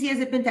 how easy has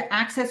it been to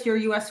access your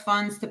U.S.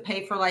 funds to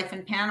pay for life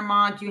in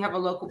Panama? Do you have a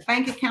local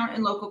bank account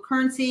in local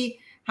currency?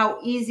 How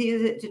easy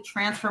is it to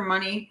transfer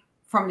money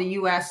from the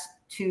U.S.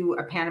 to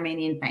a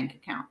Panamanian bank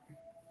account?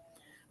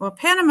 Well,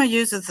 Panama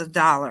uses a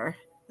dollar.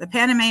 The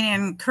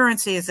Panamanian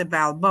currency is a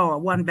balboa.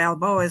 One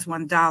balboa is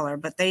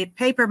 $1, but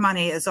paper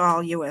money is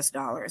all U.S.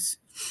 dollars.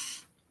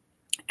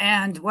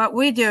 And what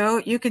we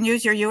do, you can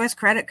use your U.S.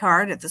 credit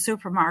card at the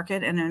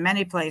supermarket and in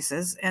many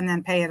places, and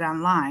then pay it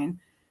online,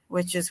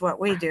 which is what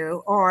we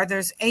do. Or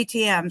there's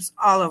ATMs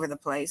all over the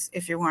place.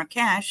 If you want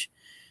cash,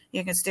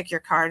 you can stick your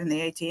card in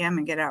the ATM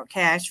and get out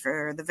cash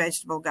for the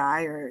vegetable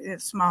guy or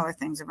smaller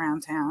things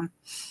around town.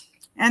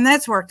 And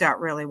that's worked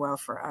out really well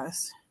for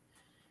us.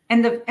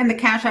 And the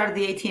cash out of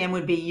the ATM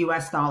would be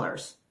U.S.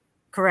 dollars.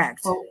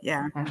 Correct. Oh,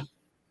 yeah. Okay.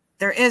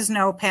 There is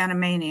no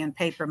Panamanian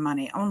paper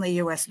money, only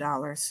U.S.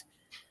 dollars.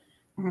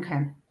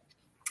 Okay.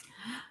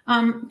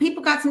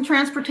 People got some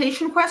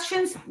transportation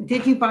questions.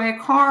 Did you buy a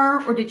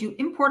car or did you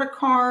import a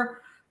car?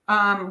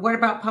 What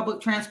about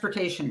public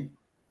transportation?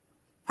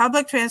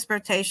 Public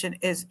transportation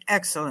is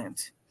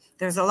excellent.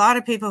 There's a lot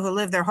of people who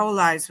live their whole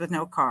lives with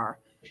no car.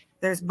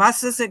 There's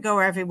buses that go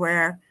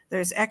everywhere.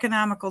 There's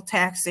economical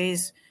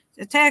taxis.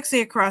 A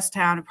taxi across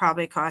town would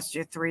probably cost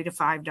you $3 to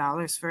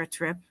 $5 for a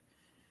trip.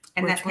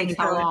 And that takes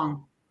how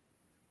long?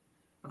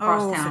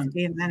 Across town?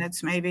 15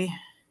 minutes maybe.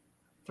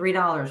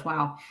 $3.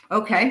 Wow.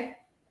 Okay.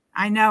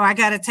 I know. I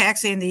got a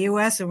taxi in the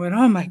U.S. and went,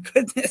 oh my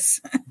goodness.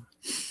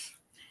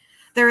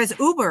 There is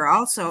Uber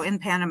also in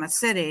Panama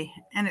City,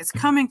 and it's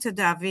coming to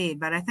David,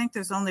 but I think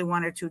there's only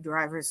 1 or 2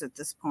 drivers at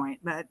this point.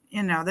 But,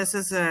 this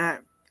is a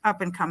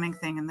up and coming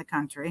thing in the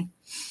country.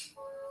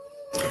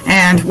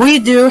 And we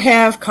do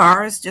have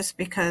cars just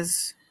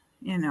because,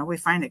 we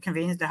find it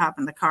convenient to hop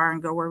in the car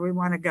and go where we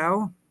want to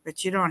go,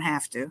 but you don't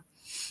have to.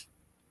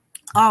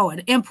 Oh,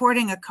 and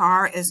importing a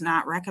car is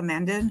not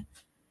recommended.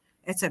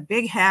 It's a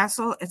big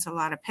hassle. It's a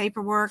lot of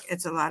paperwork.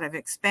 It's a lot of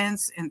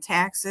expense and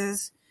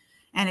taxes.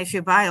 And if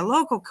you buy a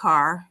local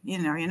car,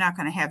 you're not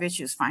going to have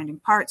issues finding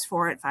parts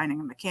for it, finding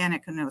a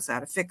mechanic who knows how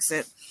to fix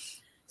it.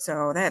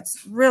 So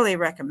that's really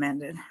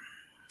recommended.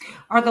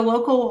 Are the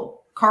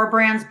local car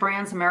brands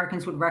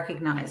Americans would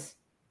recognize?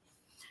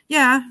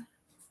 Yeah.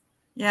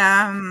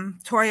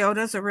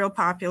 Toyota's a real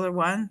popular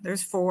one.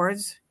 There's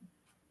Fords.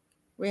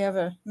 We have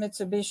a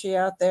Mitsubishi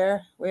out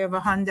there. We have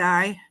a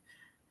Hyundai.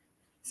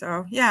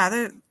 So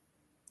yeah,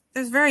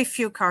 there's very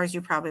few cars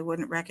you probably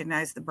wouldn't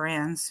recognize the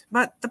brands,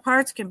 but the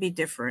parts can be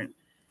different.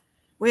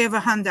 We have a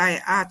Hyundai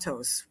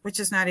Atos, which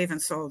is not even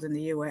sold in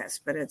the U.S.,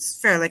 but it's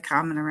fairly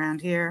common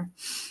around here.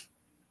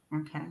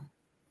 Okay.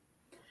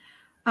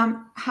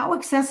 How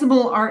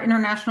accessible are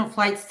international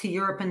flights to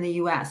Europe and the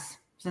U.S.?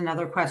 There's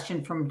another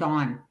question from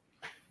Dawn.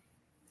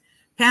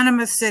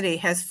 Panama City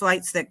has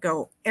flights that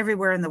go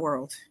everywhere in the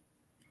world.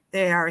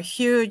 They are a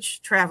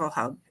huge travel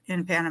hub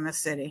in Panama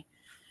City.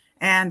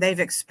 And they've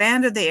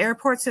expanded the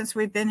airport since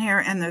we've been here,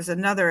 and there's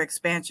another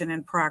expansion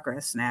in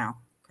progress now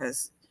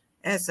because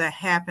it's a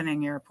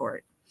happening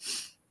airport.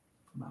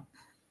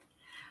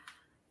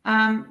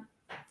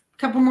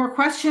 Couple more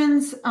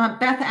questions.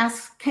 Beth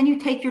asks, can you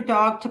take your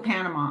dog to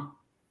Panama?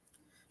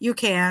 You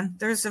can.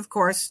 There's, of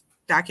course,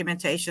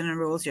 documentation and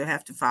rules you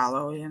have to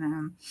follow,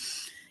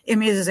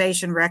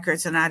 immunization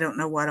records and I don't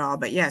know what all,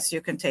 but yes,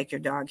 you can take your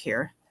dog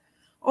here.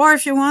 Or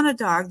if you want a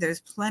dog, there's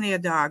plenty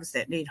of dogs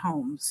that need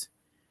homes.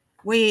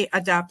 We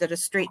adopted a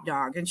street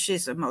dog, and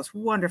she's the most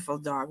wonderful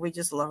dog. We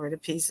just love her to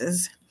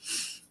pieces.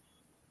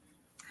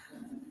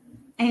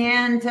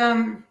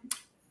 And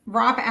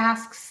Rob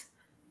asks,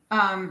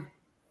 let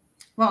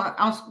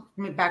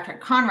me backtrack.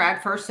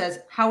 Conrad first says,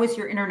 how is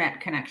your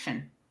internet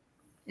connection?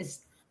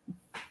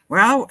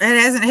 Well, it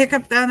hasn't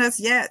hiccuped on us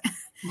yet.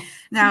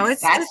 No,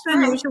 it's just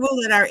unusual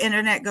that our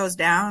internet goes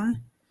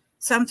down.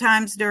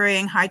 Sometimes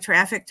during high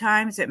traffic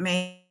times, it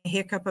may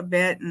hiccup a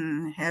bit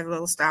and have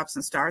little stops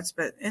and starts.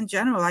 But in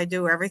general, I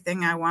do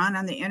everything I want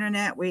on the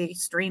internet. We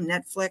stream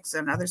Netflix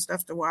and other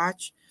stuff to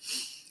watch.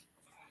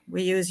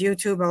 We use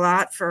YouTube a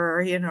lot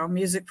for,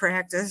 music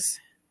practice.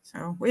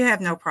 So we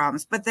have no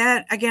problems. But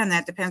that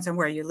depends on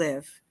where you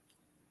live.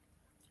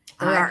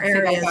 There are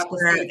areas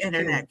where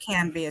internet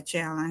can be a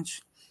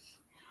challenge.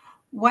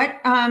 What,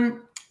 and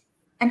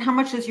how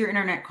much does your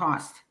internet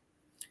cost?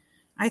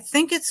 I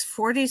think it's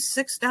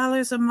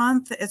 $46 a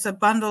month. It's a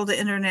bundled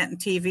internet and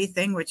TV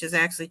thing, which is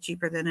actually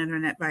cheaper than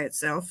internet by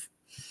itself.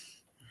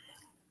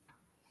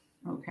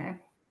 Okay.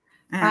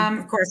 And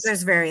of course,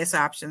 there's various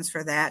options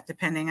for that,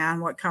 depending on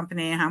what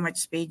company, how much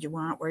speed you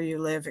want, where you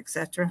live,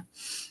 etc.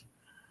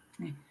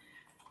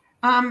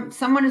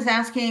 Someone is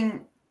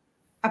asking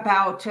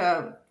about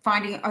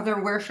finding other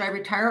Where Should I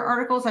Retire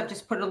articles. I've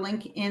just put a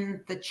link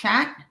in the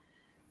chat.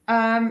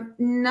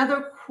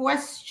 Another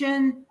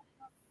question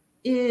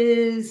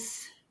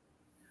is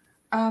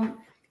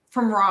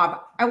from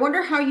Rob. I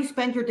wonder how you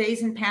spend your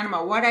days in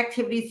Panama. What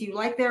activities do you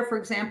like there? For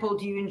example,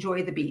 do you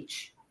enjoy the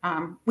beach?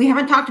 We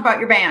haven't talked about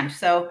your band,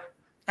 so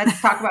let's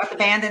talk about the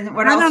band and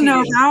what else you do. I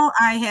don't know how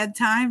I had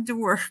time to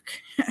work.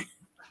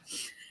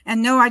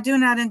 And no, I do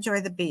not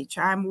enjoy the beach.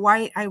 I'm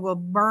white. I will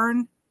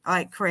burn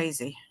like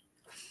crazy.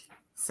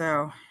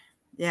 So,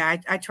 yeah,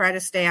 I try to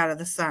stay out of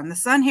the sun. The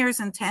sun here is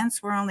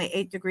intense. We're only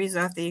 8 degrees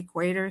off the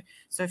equator.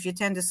 So if you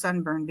tend to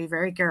sunburn, be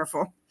very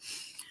careful.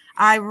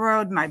 I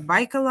rode my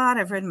bike a lot.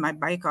 I've ridden my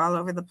bike all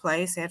over the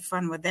place. I had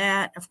fun with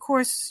that. Of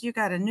course, you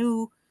got a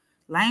new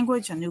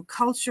language, a new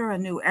culture, a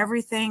new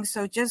everything.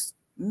 So just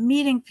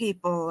meeting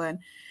people and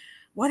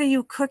what are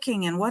you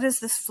cooking and what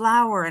is this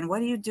flower and what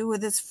do you do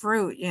with this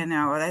fruit?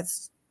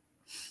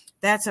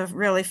 That's a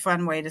really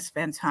fun way to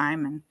spend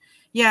time. And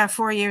yeah,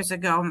 4 years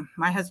ago,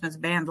 my husband's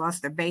band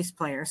lost their bass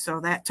player. So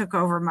that took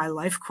over my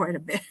life quite a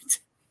bit.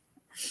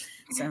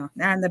 So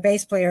now I'm the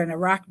bass player in a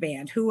rock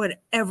band. Who would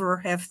ever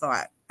have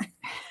thought?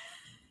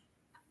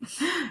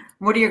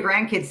 What do your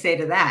grandkids say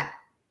to that?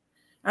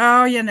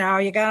 Oh, you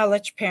got to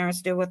let your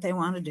parents do what they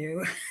want to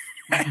do.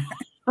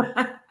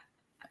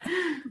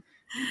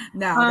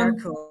 No, they're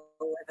cool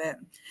with it.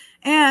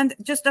 And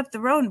just up the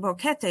road in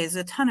Boquete is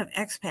a ton of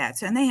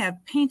expats, and they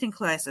have painting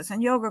classes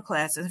and yoga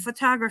classes, and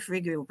photography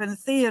group and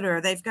theater.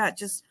 They've got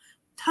just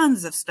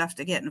tons of stuff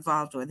to get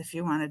involved with if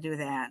you want to do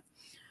that.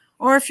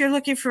 Or if you're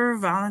looking for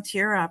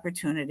volunteer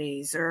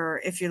opportunities, or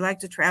if you like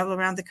to travel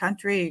around the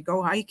country,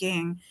 go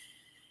hiking,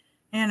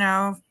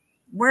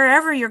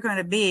 wherever you're going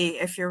to be,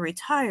 if you're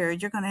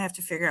retired, you're going to have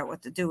to figure out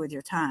what to do with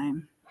your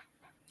time.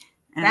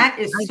 And that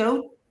is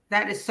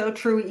so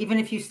true. Even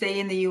if you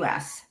stay in the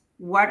U.S.,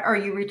 what are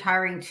you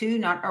retiring to?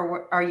 Not, or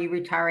what are you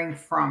retiring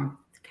from?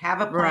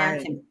 Have a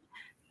plan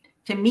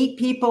to meet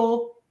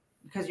people,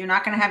 because you're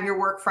not going to have your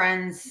work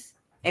friends.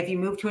 If you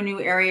move to a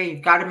new area,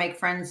 you've got to make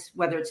friends,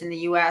 whether it's in the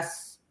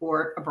U.S.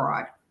 or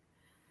abroad.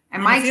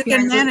 And my if you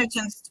can manage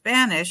in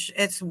Spanish,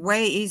 it's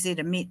way easy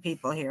to meet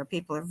people here.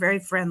 People are very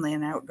friendly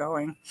and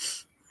outgoing.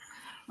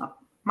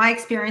 My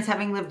experience,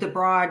 having lived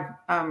abroad,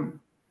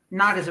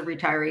 not as a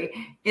retiree,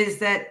 is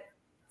that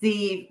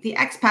the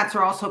expats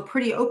are also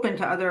pretty open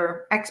to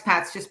other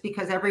expats, just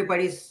because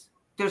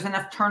there's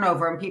enough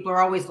turnover and people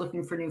are always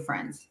looking for new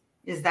friends.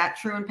 Is that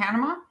true in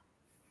Panama?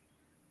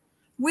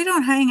 We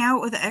don't hang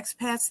out with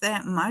expats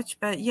that much,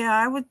 but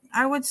yeah,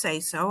 I would say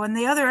so. And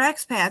the other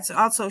expats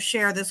also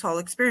share this whole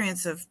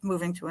experience of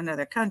moving to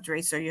another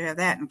country, so you have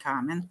that in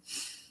common.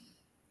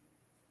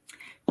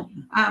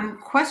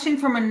 Question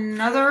from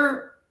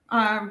another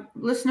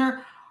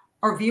listener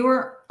or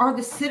viewer: are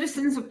the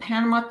citizens of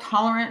Panama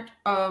tolerant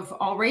of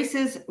all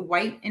races,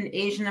 white and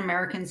Asian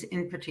Americans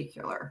in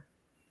particular?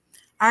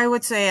 I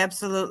would say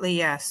absolutely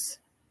yes.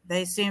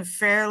 They seem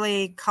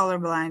fairly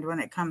colorblind when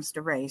it comes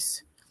to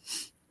race.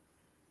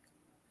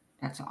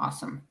 That's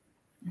awesome.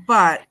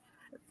 But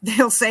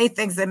they'll say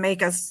things that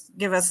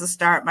give us a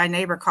start. My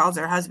neighbor calls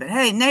her husband,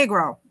 "Hey,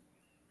 Negro."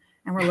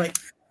 And we're like,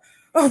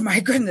 oh my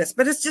goodness.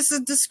 But it's just a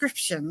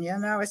description,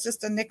 it's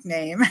just a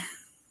nickname.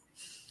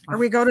 Or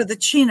we go to the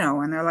Chino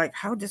and they're like,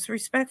 how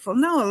disrespectful.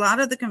 No, a lot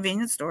of the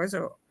convenience stores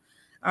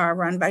are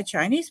run by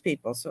Chinese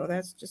people. So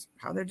that's just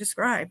how they're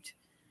described.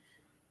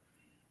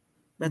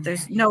 But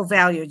there's no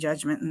value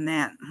judgment in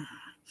that.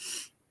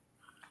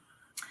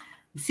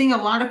 I'm seeing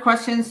a lot of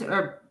questions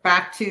are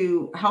back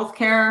to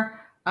healthcare,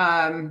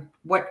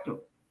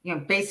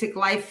 basic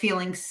life,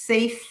 feeling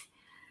safe,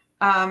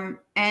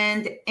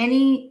 and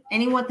any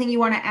one thing you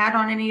want to add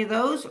on any of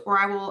those, or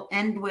I will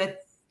end with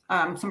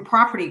some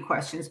property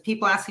questions.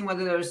 People asking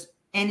whether there's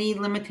any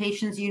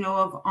limitations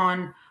of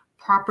on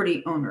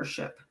property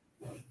ownership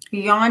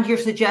beyond your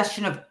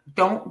suggestion of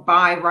don't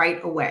buy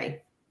right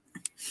away.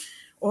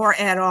 Or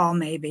at all,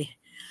 maybe.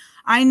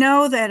 I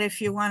know that if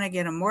you want to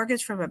get a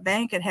mortgage from a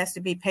bank, it has to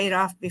be paid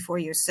off before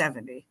you're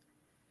 70.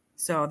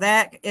 So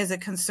that is a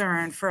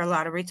concern for a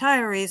lot of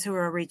retirees who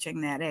are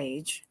reaching that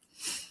age.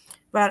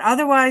 But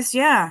otherwise,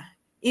 yeah,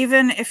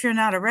 even if you're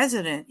not a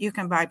resident, you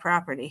can buy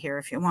property here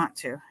if you want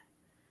to.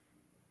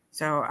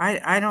 So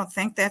I don't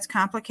think that's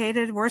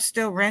complicated. We're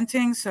still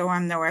renting, so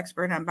I'm no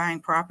expert on buying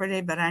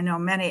property, but I know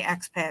many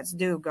expats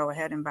do go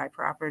ahead and buy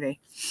property.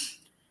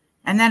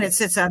 And then it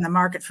sits on the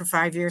market for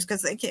 5 years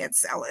because they can't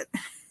sell it.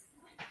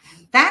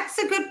 That's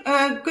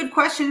a good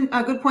question,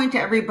 a good point to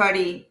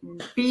everybody.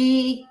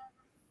 Be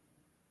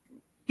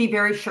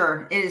very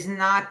sure it is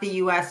not the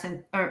U.S.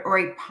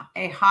 or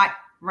a hot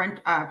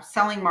rent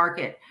selling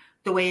market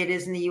the way it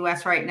is in the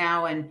U.S. right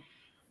now. And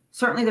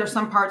certainly there's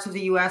some parts of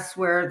the U.S.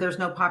 where there's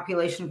no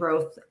population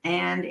growth,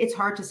 and it's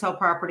hard to sell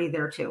property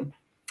there too.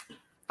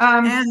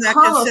 And the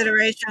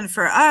consideration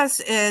for us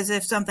is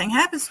if something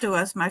happens to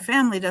us, my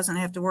family doesn't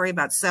have to worry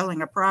about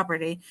selling a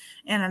property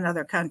in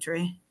another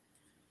country.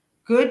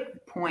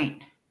 Good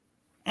point.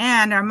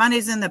 And our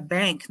money's in the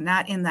bank,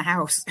 not in the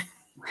house.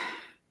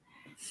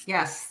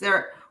 Yes.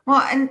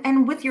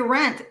 And with your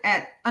rent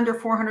at under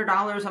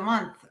 $400 a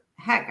month,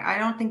 heck, I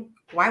don't think,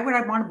 why would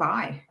I want to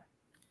buy?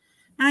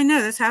 I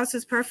know this house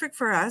is perfect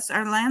for us.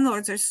 Our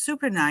landlords are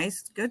super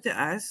nice, good to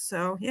us.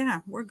 So yeah,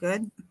 we're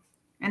good.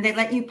 And they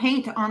let you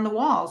paint on the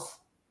walls.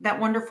 That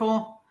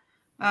wonderful,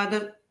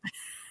 the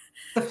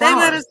flowers. They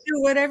let us do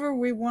whatever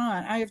we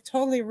want. I have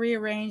totally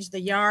rearranged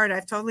the yard.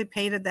 I've totally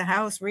painted the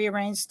house,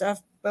 rearranged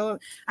stuff.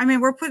 I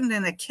mean, we're putting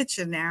in a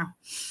kitchen now.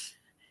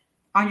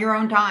 On your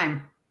own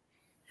dime.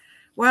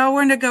 Well,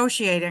 we're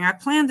negotiating. I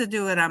plan to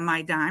do it on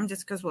my dime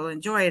just because we'll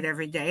enjoy it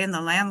every day. And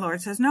the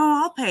landlord says, no,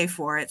 I'll pay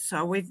for it.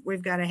 So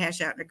we've got to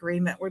hash out an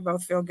agreement we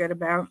both feel good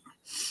about.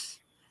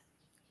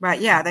 But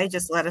yeah, they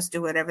just let us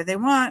do whatever they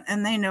want.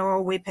 And they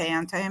know we pay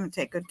on time and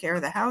take good care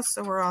of the house.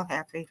 So we're all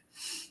happy.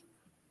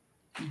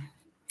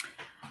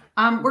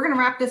 We're going to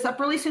wrap this up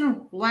really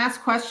soon.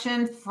 Last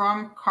question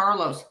from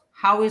Carlos.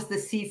 How is the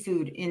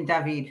seafood in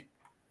David?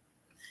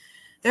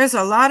 There's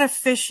a lot of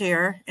fish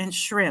here and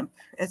shrimp.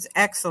 It's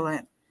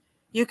excellent.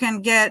 You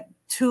can get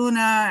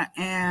tuna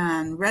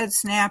and red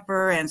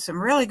snapper and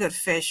some really good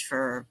fish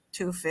for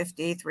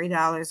 $2.50,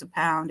 $3 a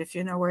pound if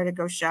you know where to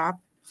go shop.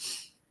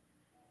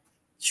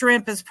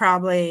 Shrimp is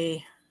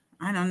probably,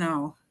 I don't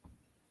know,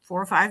 $4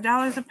 or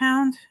 $5 a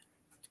pound,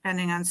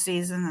 depending on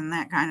season and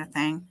that kind of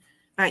thing.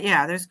 But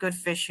yeah, there's good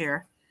fish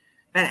here.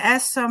 But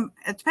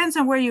it depends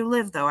on where you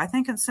live, though. I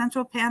think in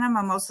central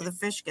Panama, most of the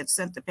fish gets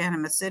sent to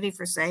Panama City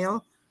for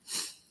sale.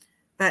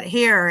 But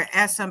here,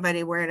 ask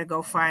somebody where to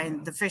go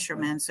find the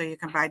fishermen so you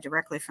can buy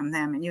directly from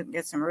them and you can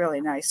get some really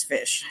nice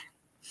fish.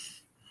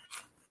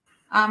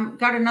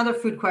 Got another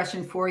food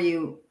question for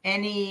you.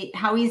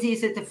 How easy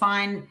is it to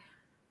find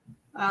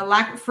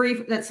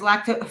food that's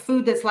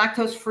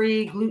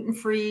lactose-free,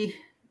 gluten-free,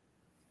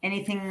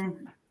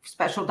 anything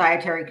special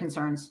dietary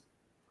concerns?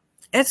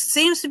 It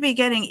seems to be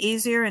getting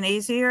easier and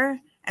easier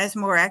as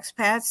more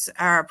expats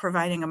are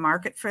providing a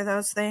market for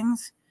those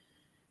things.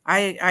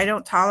 I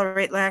don't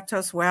tolerate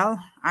lactose well.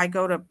 I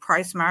go to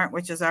Price Mart,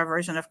 which is our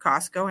version of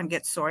Costco, and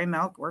get soy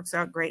milk. Works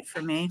out great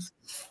for me.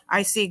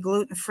 I see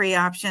gluten-free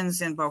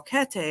options in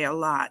Boquete a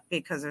lot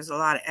because there's a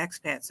lot of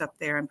expats up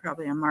there and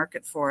probably a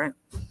market for it.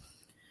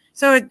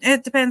 So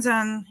it depends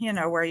on,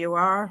 where you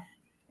are.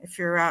 If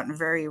you're out in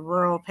very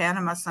rural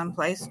Panama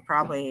someplace,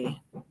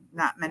 probably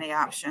not many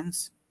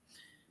options.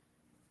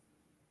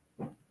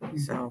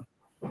 So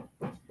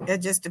it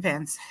just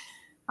depends.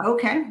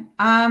 Okay.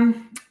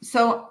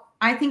 So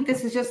I think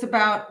this is just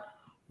about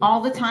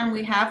all the time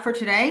we have for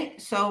today.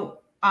 So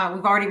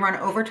We've already run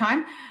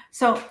overtime.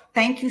 So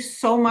thank you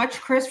so much,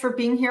 Chris, for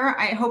being here.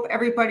 I hope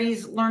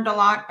everybody's learned a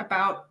lot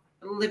about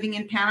living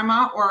in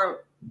Panama,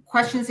 or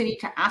questions they need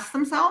to ask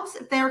themselves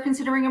if they are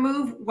considering a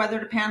move, whether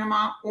to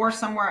Panama or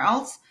somewhere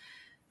else.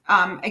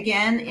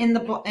 Again, in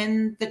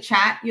the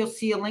chat, you'll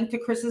see a link to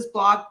Chris's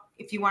blog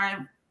if you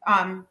want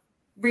to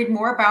read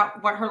more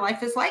about what her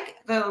life is like,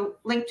 the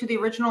link to the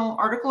original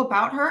article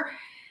about her,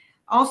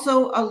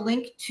 also a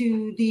link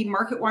to the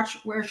Market Watch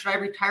Where Should I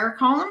Retire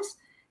columns.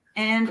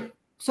 And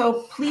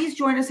so please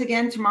join us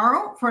again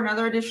tomorrow for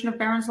another edition of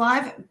Barron's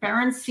Live.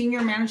 Barron's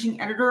Senior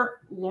Managing Editor,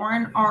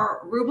 Lauren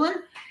R.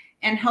 Rublin,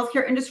 and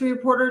healthcare industry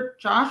reporter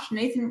Josh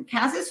Nathan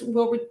Kazis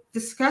will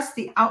discuss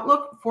the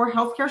outlook for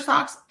healthcare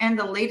stocks and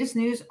the latest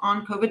news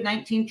on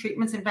COVID-19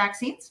 treatments and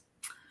vaccines.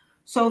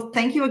 So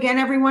thank you again,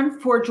 everyone,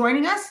 for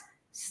joining us.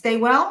 Stay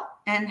well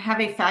and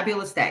have a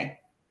fabulous day.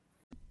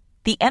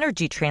 The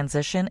energy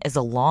transition is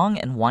a long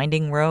and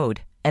winding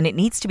road, and it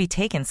needs to be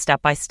taken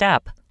step by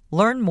step.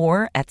 Learn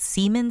more at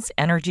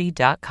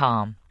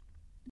SiemensEnergy.com.